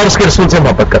 وہ اللہ اور اس کے رسول سے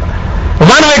محبت کرتے ہیں.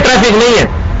 ون وے ٹریفک نہیں ہے،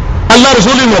 اللہ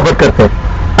رسول بھی محبت کرتے ہیں.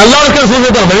 اللہ اور اس کے رسول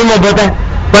سے تو ہمیں بھی محبت ہے،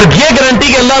 پر یہ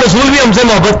گارنٹی کہ اللہ رسول بھی ہم سے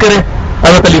محبت کرے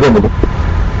حضرت علی کو ملے.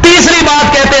 تیسری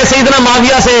بات کہتے ہیں سیدنا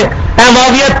معاویہ سے، اے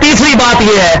معاویہ تیسری بات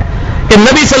یہ ہے کہ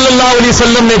نبی صلی اللہ علیہ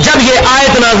وسلم نے جب یہ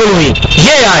آیت نازل ہوئی،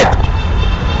 یہ آیت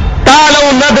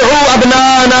تعالوا ندعو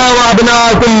ابناءنا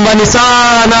وابناءکم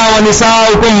ونساءنا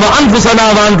ونساءکم وانفسنا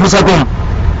وانفسکم،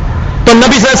 تو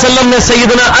نبی صلی اللہ علیہ وسلم نے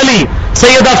سیدنا علی،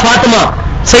 سیدہ فاطمہ،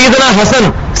 سیدنا حسن،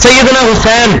 سیدنا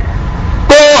حسین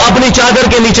کو اپنی چادر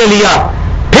کے نیچے لیا.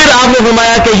 پھر آپ نے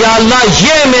فرمایا کہ یا اللہ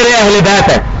یہ میرے اہل بیت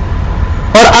ہے،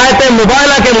 آیت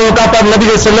مباہلہ کے موقع پر نبی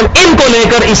صلی اللہ علیہ وسلم ان کو لے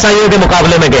کر عیسائیوں کے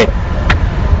مقابلے میں گئے.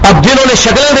 اب جنہوں نے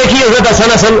شکلیں دیکھی حضرت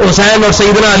حسن حسین اور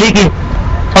سیدنا علی کی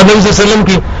اور نبی صلی اللہ علیہ وسلم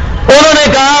کی، انہوں نے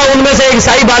کہا، ان میں سے ایک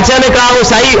عیسائی بادشاہ نے کہا،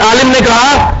 عیسائی عالم نے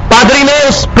کہا، پادری نے،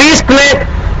 اس پریسٹ نے،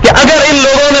 کہ اگر ان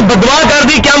لوگوں نے بددعا کر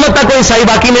دی قیامت تک کوئی عیسائی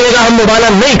باقی ملے گا، ہم مباہلہ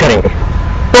نہیں کریں گے.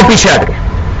 وہ پیچھے ہٹ گئے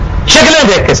شکلیں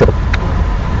دیکھ کے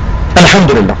صرف.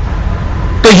 الحمدللہ.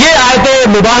 تو یہ آیت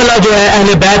مباہلہ جو ہے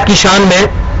اہل بیت کی شان میں،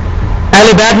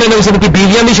 اہل بیت میں نبی صلی اللہ علیہ وسلم کی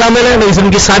بیویاں بھی شامل ہیں، نبی صلی اللہ علیہ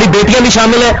وسلم کی ساری بیٹیاں بھی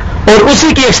شامل ہیں، اور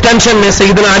اسی کی ایکسٹینشن میں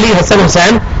سیدنا علی، حسن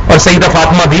حسین اور سیدہ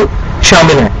فاطمہ بھی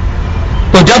شامل ہیں.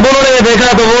 تو جب انہوں نے یہ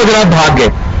دیکھا تو وہ جناب بھاگ گئے.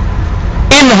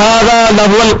 ان ھذا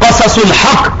لہو القصص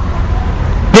الحق،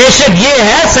 بے شک یہ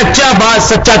ہے سچا بات،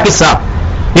 سچا قصہ.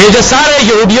 یہ جو سارے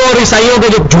یہودیوں اور عیسائیوں کے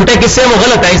جو جھوٹے قصے وہ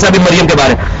غلط ہیں عیسیٰ بن مریم کے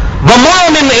بارے. وما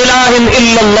من الہ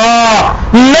الا اللہ،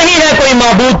 نہیں ہے کوئی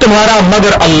معبود تمہارا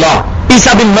مگر اللہ.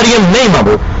 عیسیٰ بن مریم نہیں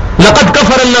معبود. لقد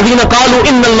کفر الذین قالوا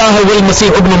ان اللہ هو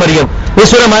المسیح ابن مریم، یہ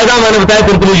سورہ مائدہ میں نے بتایا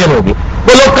کنکلوژن ہوگی.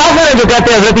 وہ لوگ کافر ہیں جو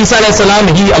کہتے ہیں حضرت عیسیٰ علیہ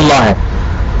السلام ہی اللہ ہے.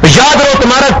 یاد رہو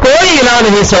تمہارا کوئی الہ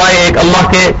نہیں سوائے ایک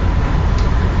اللہ کے.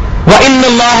 وان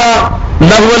اللہ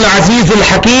لهو العزیز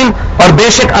الحکیم، اور بے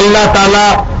شک اللہ تعالی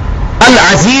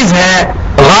العزیز ہے،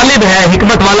 غالب ہے،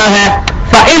 حکمت والا ہے.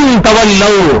 فَإِن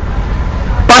تَوَلَّوْا،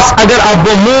 پس اگر آپ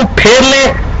وہ منہ پھیر لیں،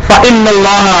 فَإِنَّ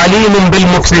اللَّهَ عَلِيمٌ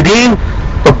بِالْمُفْسِدِينَ،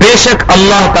 تو بے شک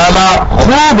اللہ تعالیٰ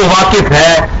خوب واقف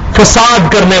ہے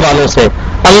فساد کرنے والوں سے.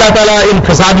 اللہ تعالیٰ ان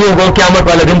فسادیوں کو قیامت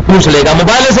والے دن پوچھ لے گا.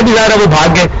 موبائل سے بھی ظاہر ہے وہ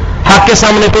بھاگ گئے، حق کے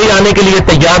سامنے کوئی آنے کے لیے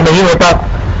تیار نہیں ہوتا.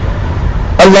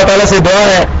 اللہ تعالیٰ سے دعا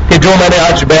ہے کہ جو میں نے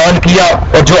آج بیان کیا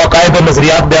اور جو عقائد و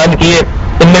نظریات بیان کیے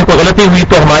ان میں کوئی غلطی ہوئی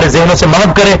تو ہمارے ذہنوں سے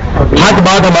معاف کرے، حق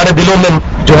بات ہمارے دلوں میں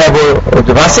جو ہے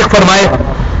وہ راسخ فرمائے،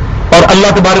 اور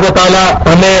اللہ تبارک و تعالیٰ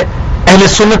ہمیں اہل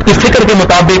سنت کی فکر کے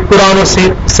مطابق قرآن اور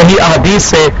صحیح احادیث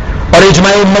سے اور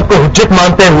اجماع امت کو حجت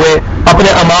مانتے ہوئے اپنے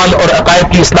اعمال اور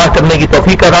عقائد کی اصلاح کرنے کی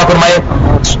توفیق عطا فرمائے.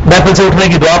 محفل سے اٹھنے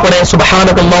کی دعا پڑھیں.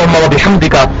 سبحانک اللہم و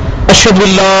بحمدک، اشہد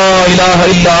ان لا الہ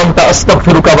الا انت،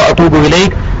 استغفرک و اتوب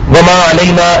الیک، وما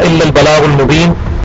علینا الا البلاغ المبین.